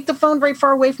if you take the phone very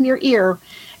far away from your ear,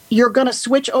 you're going to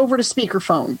switch over to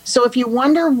speakerphone. So if you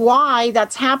wonder why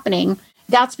that's happening,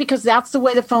 that's because that's the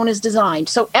way the phone is designed.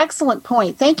 So excellent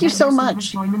point. Thank you so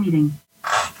much.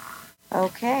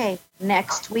 Okay.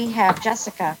 Next we have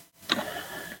Jessica.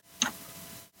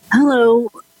 Hello.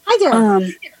 Hi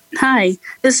there. Hi.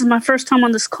 This is my first time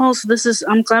on this call, so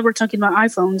I'm glad we're talking about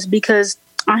iPhones because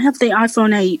I have the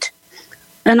iPhone 8.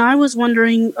 And I was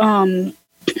wondering,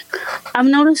 I've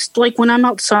noticed like when I'm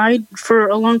outside for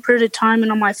a long period of time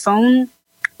and on my phone,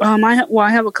 I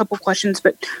have a couple questions,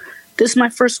 but this is my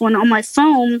first one on my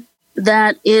phone,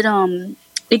 that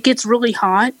it gets really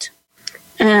hot,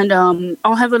 and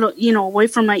I'll have it away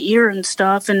from my ear and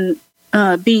stuff, and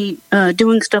be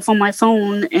doing stuff on my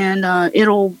phone, and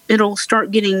it'll start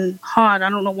getting hot. I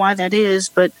don't know why that is,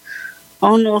 but I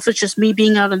don't know if it's just me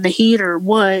being out in the heat or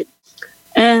what.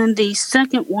 And the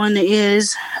second one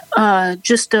is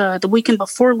just the weekend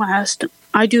before last,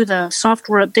 I do the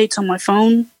software updates on my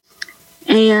phone.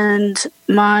 And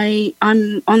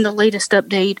I'm on the latest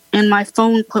update, and my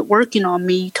phone quit working on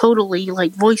me totally,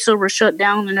 like VoiceOver shut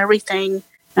down and everything,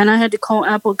 and I had to call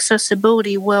Apple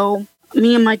Accessibility. Well,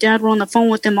 me and my dad were on the phone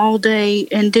with them all day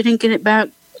and didn't get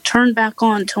it turned back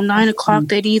on till 9 o'clock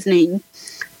that evening,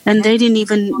 and they didn't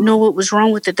even know what was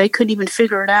wrong with it. They couldn't even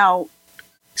figure it out.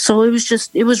 So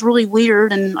it was really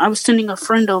weird, and I was sending a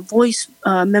friend a voice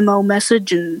memo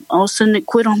message, and all of a sudden it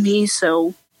quit on me,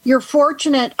 so... You're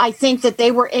fortunate, I think, that they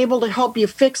were able to help you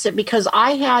fix it, because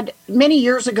I had many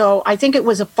years ago, I think it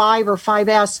was a 5 or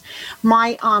 5S,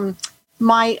 my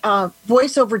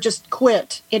VoiceOver just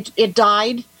quit. It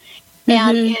died,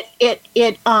 and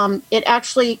it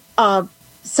actually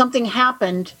something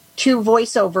happened to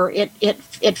VoiceOver.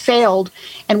 It failed,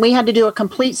 and we had to do a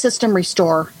complete system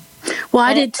restore. Well,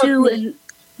 I did too.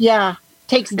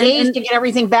 Takes days to get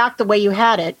everything back the way you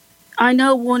had it. I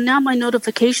know. Well, now my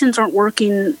notifications aren't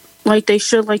working like they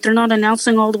should. Like they're not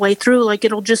announcing all the way through. Like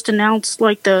it'll just announce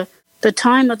like the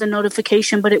time of the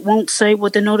notification, but it won't say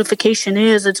what the notification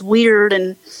is. It's weird.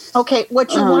 And okay,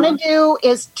 what you want to do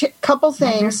is couple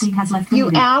things. You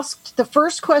asked the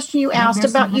first question you asked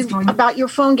about your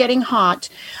phone getting hot.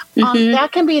 That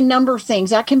can be a number of things.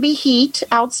 That can be heat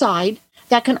outside.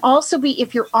 That can also be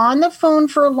if you're on the phone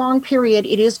for a long period,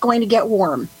 it is going to get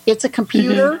warm. It's a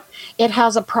computer. It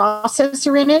has a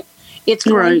processor in it. It's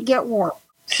going to get warm.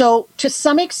 So to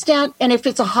some extent, and if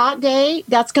it's a hot day,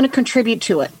 that's going to contribute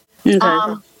to it.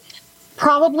 Okay.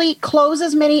 Probably close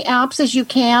as many apps as you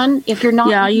can. If you're not,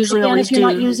 if you're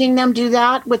not using them, do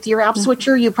that with your app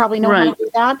switcher. You probably know how to do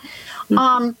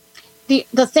that.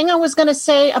 The thing I was going to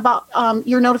say about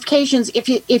your notifications,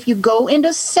 if you go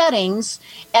into settings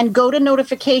and go to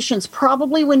notifications,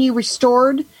 probably when you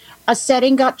restored, a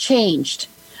setting got changed.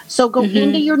 So go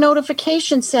into your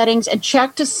notification settings and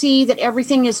check to see that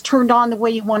everything is turned on the way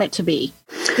you want it to be.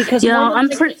 Because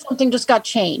something just got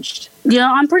changed. Yeah,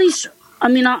 I'm pretty sure. I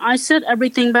mean, I set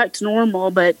everything back to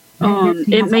normal, but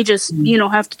it may just,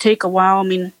 have to take a while. I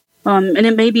mean, and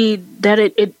it may be that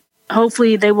it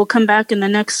hopefully they will come back in the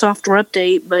next software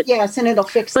update. But yes, and it'll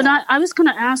fix it. But I was going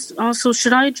to ask also,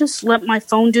 should I just let my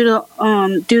phone do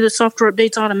the software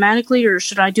updates automatically, or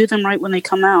should I do them right when they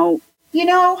come out?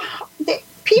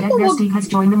 People has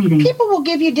joined the meeting. People will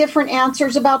give you different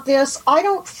answers about this. I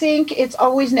don't think it's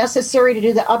always necessary to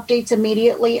do the updates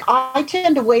immediately. I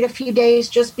tend to wait a few days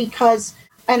just because,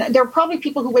 and there are probably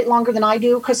people who wait longer than I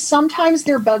do, because sometimes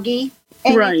they're buggy.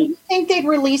 And you think they'd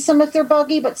release them if they're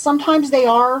buggy, but sometimes they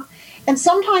are. And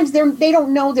sometimes they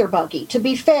don't know they're buggy. To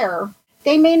be fair,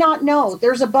 they may not know.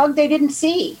 There's a bug they didn't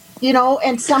see,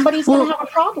 and somebody's going to have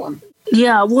a problem.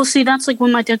 Yeah, well, see, that's like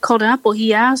when my dad called Apple.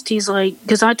 He asked, he's like,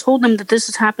 because I told them that this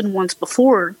has happened once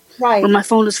before. Right. When my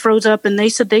phone is froze up, and they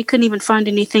said they couldn't even find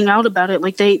anything out about it.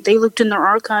 Like, they looked in their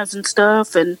archives and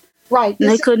stuff, and right. And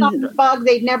this they couldn't. Is not a bug.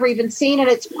 They'd never even seen it.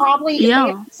 It's probably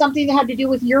something that had to do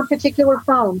with your particular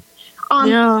phone.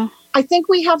 I think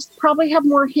we probably have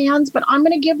more hands, but I'm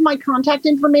going to give my contact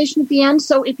information at the end.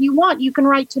 So if you want, you can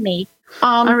write to me.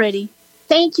 Alrighty.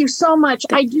 Thank you so much.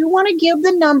 I do want to give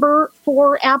the number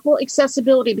for Apple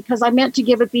accessibility because I meant to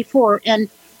give it before, and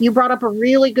you brought up a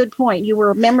really good point. You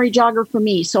were a memory jogger for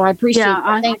me, so I appreciate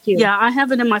it. Thank you. Yeah, I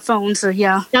have it in my phone, so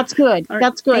yeah. That's good.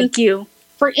 That's good. Thank you.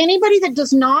 For anybody that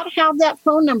does not have that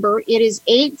phone number, it is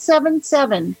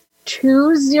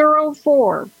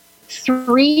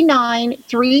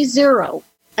 877-204-3930.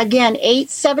 Again,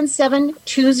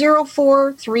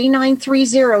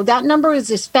 877-204-3930. That number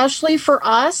is especially for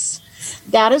us.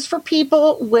 That is for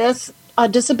people with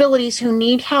disabilities who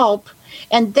need help,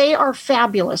 and they are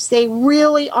fabulous. They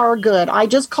really are good. I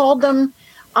just called them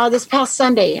this past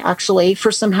Sunday, actually,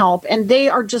 for some help, and they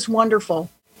are just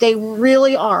wonderful. They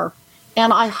really are.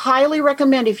 And I highly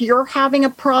recommend if you're having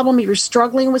a problem, if you're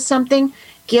struggling with something,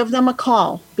 give them a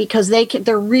call because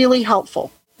they're really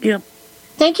helpful. Yep.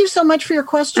 Thank you so much for your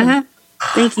question.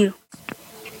 Thank you.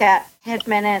 Got 10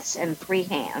 minutes and 3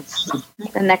 hands.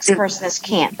 The next person is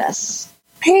Candace.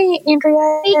 Hey,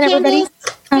 Andrea and everybody.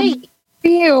 Hey.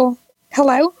 You.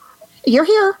 Hello? You're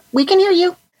here. We can hear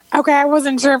you. Okay, I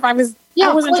wasn't sure if I was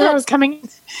I was coming.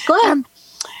 Go ahead.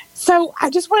 So I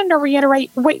just wanted to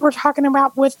reiterate what you were talking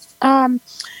about with the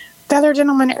other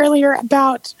gentleman earlier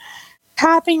about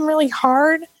tapping really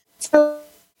hard. So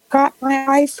got my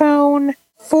iPhone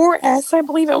 4S, I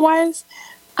believe it was.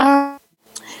 I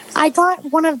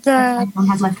got one of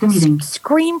the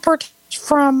screen protect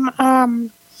from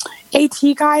AT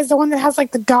guys, the one that has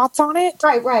like the dots on it.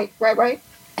 Right.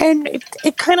 And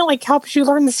it kind of like helps you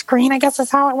learn the screen, I guess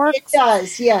is how it works. It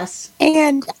does, yes.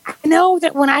 And I know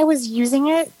that when I was using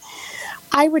it,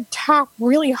 I would tap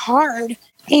really hard.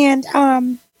 And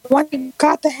when I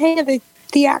got the hang of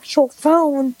the actual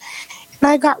phone and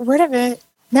I got rid of it,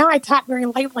 now I tap very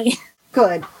lightly.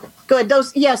 Good.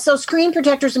 So screen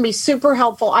protectors can be super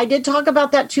helpful. I did talk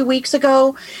about that 2 weeks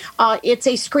ago. It's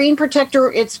a screen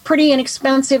protector. It's pretty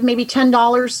inexpensive, maybe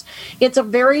 $10. It's a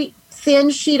very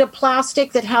thin sheet of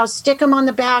plastic that has Stickum on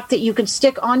the back that you can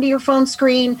stick onto your phone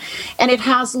screen, and it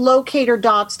has locator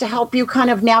dots to help you kind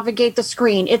of navigate the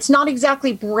screen. It's not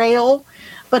exactly Braille,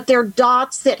 but they're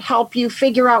dots that help you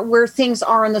figure out where things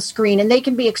are on the screen, and they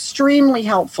can be extremely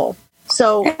helpful.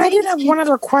 So I did have one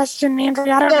other question,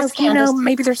 Andrea. I don't know if you know,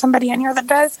 maybe there's somebody in here that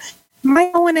does. My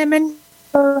O&M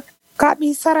got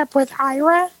me set up with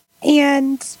Aira,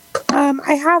 and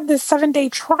I have this 7-day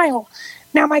trial.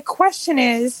 Now, my question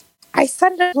is, I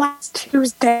set it up last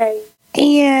Tuesday,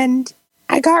 and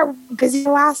I got busy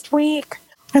last week,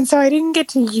 and so I didn't get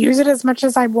to use it as much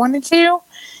as I wanted to.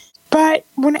 But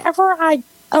whenever I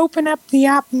open up the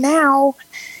app now,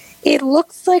 it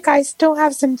looks like I still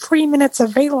have some free minutes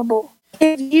available.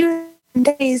 If you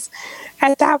days,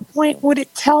 at that point, would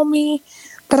it tell me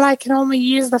that I can only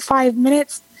use the 5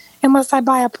 minutes unless I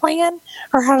buy a plan,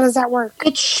 or how does that work?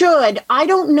 It should. I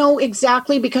don't know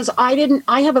exactly because I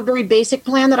have a very basic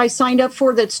plan that I signed up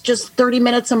for that's just 30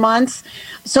 minutes a month.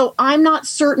 So I'm not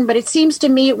certain, but it seems to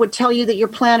me it would tell you that your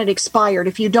plan had expired.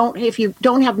 If you don't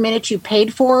have minutes you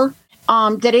paid for,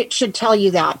 that it should tell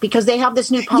you that because they have this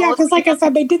new policy. Yeah, because like I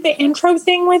said, they did the intro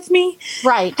thing with me.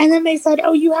 Right. And then they said,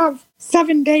 oh, you have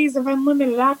 7 days of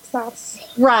unlimited access.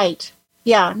 Right.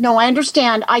 Yeah, no, I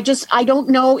understand. I don't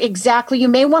know exactly. You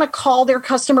may want to call their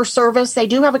customer service. They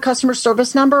do have a customer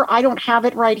service number. I don't have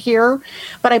it right here,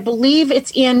 but I believe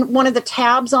it's in one of the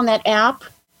tabs on that app.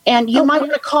 And you might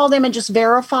want to call them and just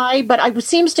verify. But it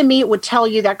seems to me it would tell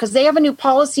you that because they have a new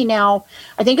policy now.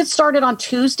 I think it started on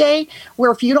Tuesday,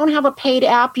 where if you don't have a paid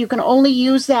app, you can only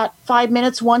use that 5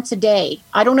 minutes once a day.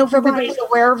 I don't know if everybody's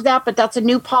aware of that, but that's a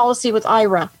new policy with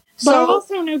Aira. But I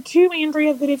also know, too,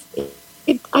 Andrea, that if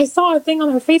I saw a thing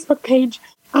on their Facebook page,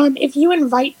 if you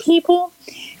invite people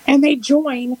and they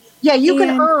join... Yeah, you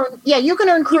can earn credit. You can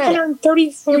earn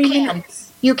 33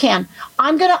 minutes. You can.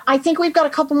 I think we've got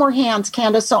a couple more hands,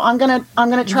 Candace, so I'm gonna try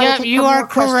to take a couple more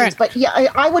questions. But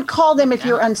yeah, I would call them if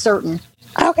you're uncertain.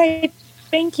 Okay.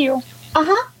 Thank you.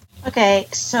 Okay,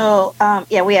 so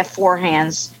we have 4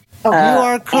 hands. You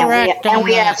are correct. And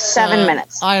we have 7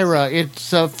 minutes. Ira,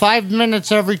 it's 5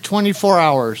 minutes every 24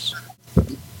 hours.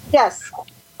 Yes.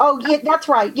 Oh, yeah, that's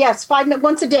right. Yes, 5 minutes,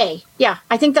 once a day. Yeah,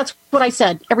 I think that's what I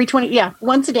said. Every 20,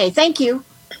 once a day. Thank you.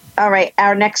 All right,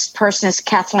 our next person is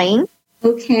Kathleen.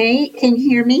 Okay, can you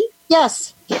hear me?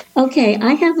 Yes. Okay,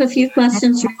 I have a few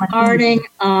questions regarding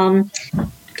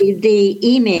the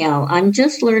email. I'm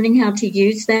just learning how to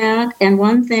use that. And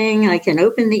one thing, I can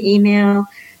open the email,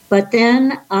 but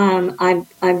then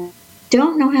I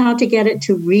don't know how to get it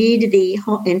to read the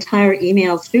whole entire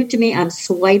email through to me. I'm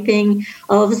swiping.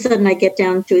 All of a sudden, I get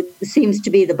down to it seems to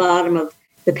be the bottom of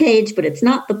the page, but it's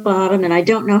not the bottom, and I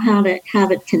don't know how to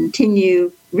have it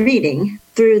continue reading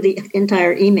through the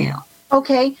entire email.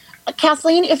 Okay.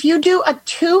 Kathleen, if you do a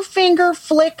 2-finger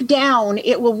flick down,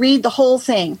 it will read the whole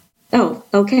thing. Oh,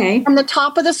 okay. From the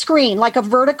top of the screen, like a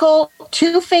vertical,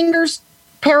 2 fingers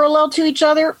parallel to each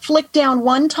other, flick down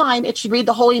one time, it should read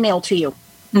the whole email to you.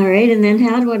 All right, and then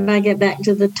how do I get back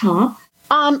to the top?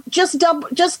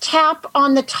 Just tap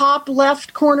on the top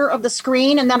left corner of the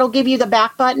screen, and that'll give you the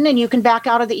back button, and you can back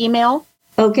out of the email.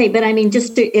 Okay, but I mean,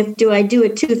 do I do a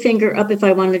 2-finger up if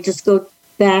I want to just go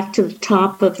back to the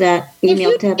top of that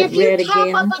email to have it read again? If you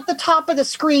tap up at the top of the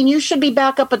screen, you should be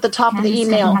back up at the top of the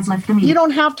email. You don't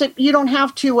have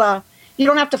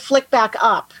to flick back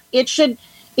up. It should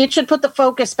put the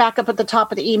focus back up at the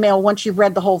top of the email once you've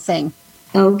read the whole thing.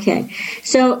 Okay.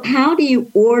 So how do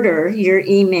you order your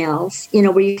emails?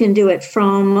 Where you can do it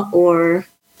from or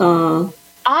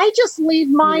I just leave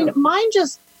mine. Mine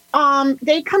just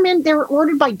they come in, they're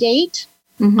ordered by date.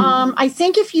 Mm-hmm. I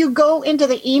think if you go into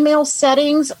the email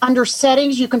settings, under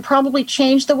settings, you can probably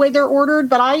change the way they're ordered,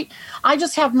 but I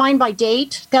just have mine by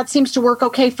date. That seems to work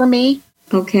okay for me.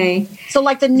 Okay. So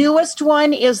like the newest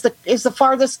one is the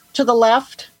farthest to the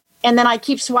left, and then I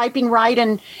keep swiping right,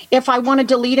 and if I want to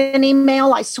delete an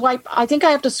email, I think I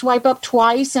have to swipe up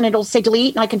twice and it'll say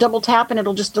delete, and I can double tap and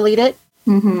it'll just delete it.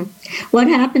 Mm-hmm. What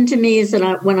happened to me is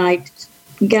that when I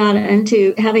got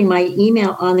into having my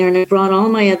email on there and it brought all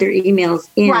my other emails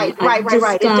in. I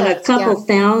got a couple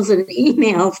thousand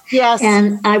emails. Yes.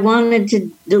 And I wanted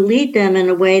to delete them in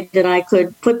a way that I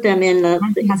could put them in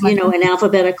in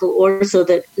alphabetical order so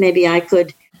that maybe I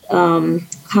could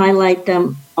highlight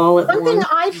them all at once. One thing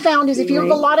I found is if you have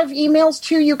a lot of emails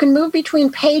too, you can move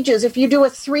between pages. If you do a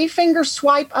 3-finger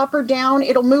swipe up or down,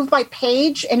 it'll move by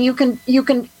page, and you can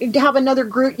have another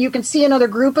group. You can see another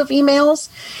group of emails.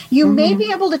 You may be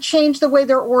able to change the way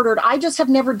they're ordered. I just have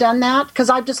never done that because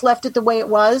I've just left it the way it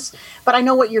was. But I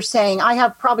know what you're saying. I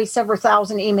have probably several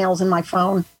thousand emails in my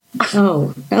phone.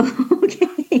 Oh,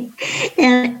 okay.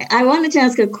 And I wanted to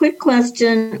ask a quick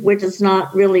question, which is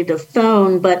not really the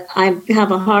phone, but I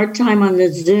have a hard time on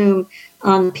the Zoom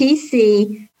on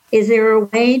PC. Is there a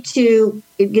way to,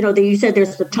 you said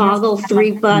there's the toggle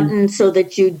 3 button so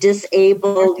that you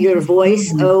disable your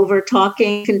voice over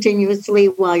talking continuously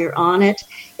while you're on it.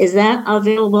 Is that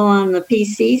available on the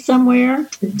PC somewhere?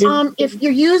 If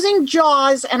you're using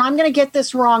JAWS, and I'm going to get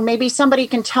this wrong, maybe somebody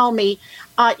can tell me,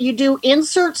 you do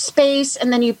insert space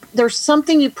and then there's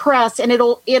something you press and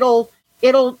it'll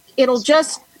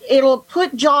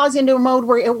put JAWS into a mode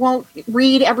where it won't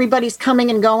read everybody's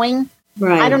coming and going.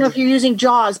 Right. I don't know if you're using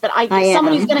JAWS, but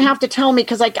somebody's going to have to tell me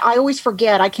because I always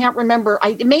forget. I can't remember.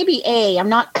 It may be A. I'm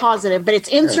not positive, but it's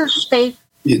insert space.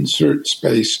 Insert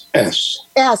space S.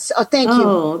 S. Oh, thank you.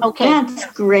 Okay, that's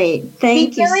great.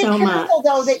 Thank you so much. Be very careful,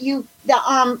 though,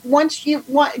 once you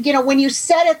want, when you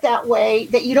set it that way,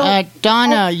 that you don't.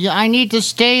 Donna, I need to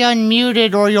stay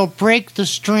unmuted, or you'll break the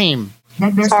stream.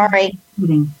 Sorry.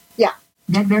 Yeah.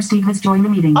 Bear Steve has joined the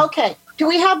meeting. Okay. Do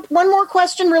we have one more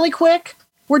question, really quick?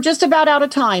 We're just about out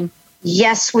of time.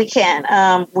 Yes, we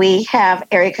can. We have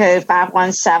area code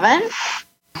 517.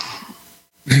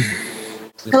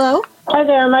 Hello? Hi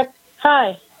there.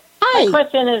 Hi. Hi. My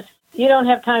question is, you don't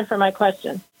have time for my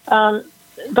question,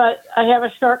 but I have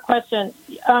a short question.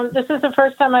 This is the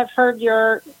first time I've heard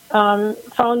your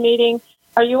phone meeting.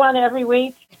 Are you on every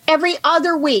week? Every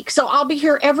other week. So I'll be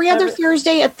here every other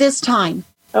Thursday at this time.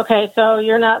 Okay, so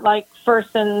you're not like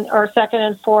first or second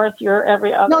and fourth. You're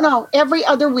every other. No, every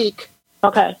other week.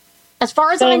 Okay. As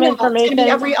far as I know, it's going to be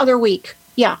every other week.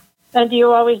 Yeah. And do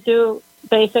you always do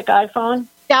basic iPhone?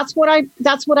 That's what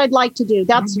I'd like to do.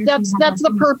 That's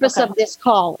the purpose of this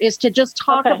call, is to just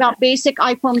talk about basic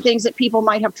iPhone things that people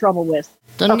might have trouble with.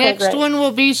 The next one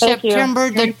will be September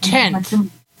the 10th.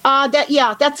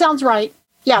 That sounds right.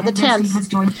 Yeah, the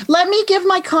 10th. Let me give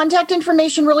my contact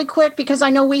information really quick because I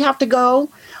know we have to go.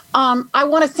 I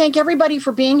want to thank everybody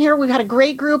for being here. We've had a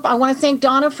great group. I want to thank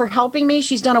Donna for helping me.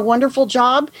 She's done a wonderful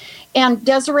job, and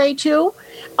Desiree too.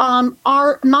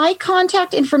 My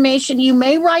contact information, you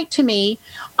may write to me.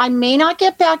 I may not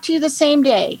get back to you the same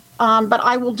day, but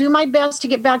I will do my best to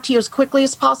get back to you as quickly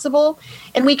as possible,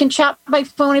 and we can chat by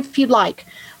phone if you'd like.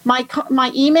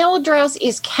 My email address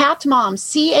is catmom,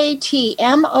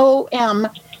 CATMOM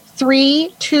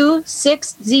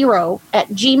 3260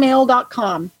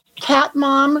 @gmail.com.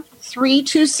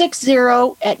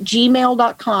 catmom3260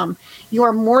 @gmail.com. You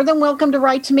are more than welcome to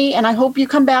write to me, and I hope you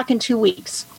come back in 2 weeks.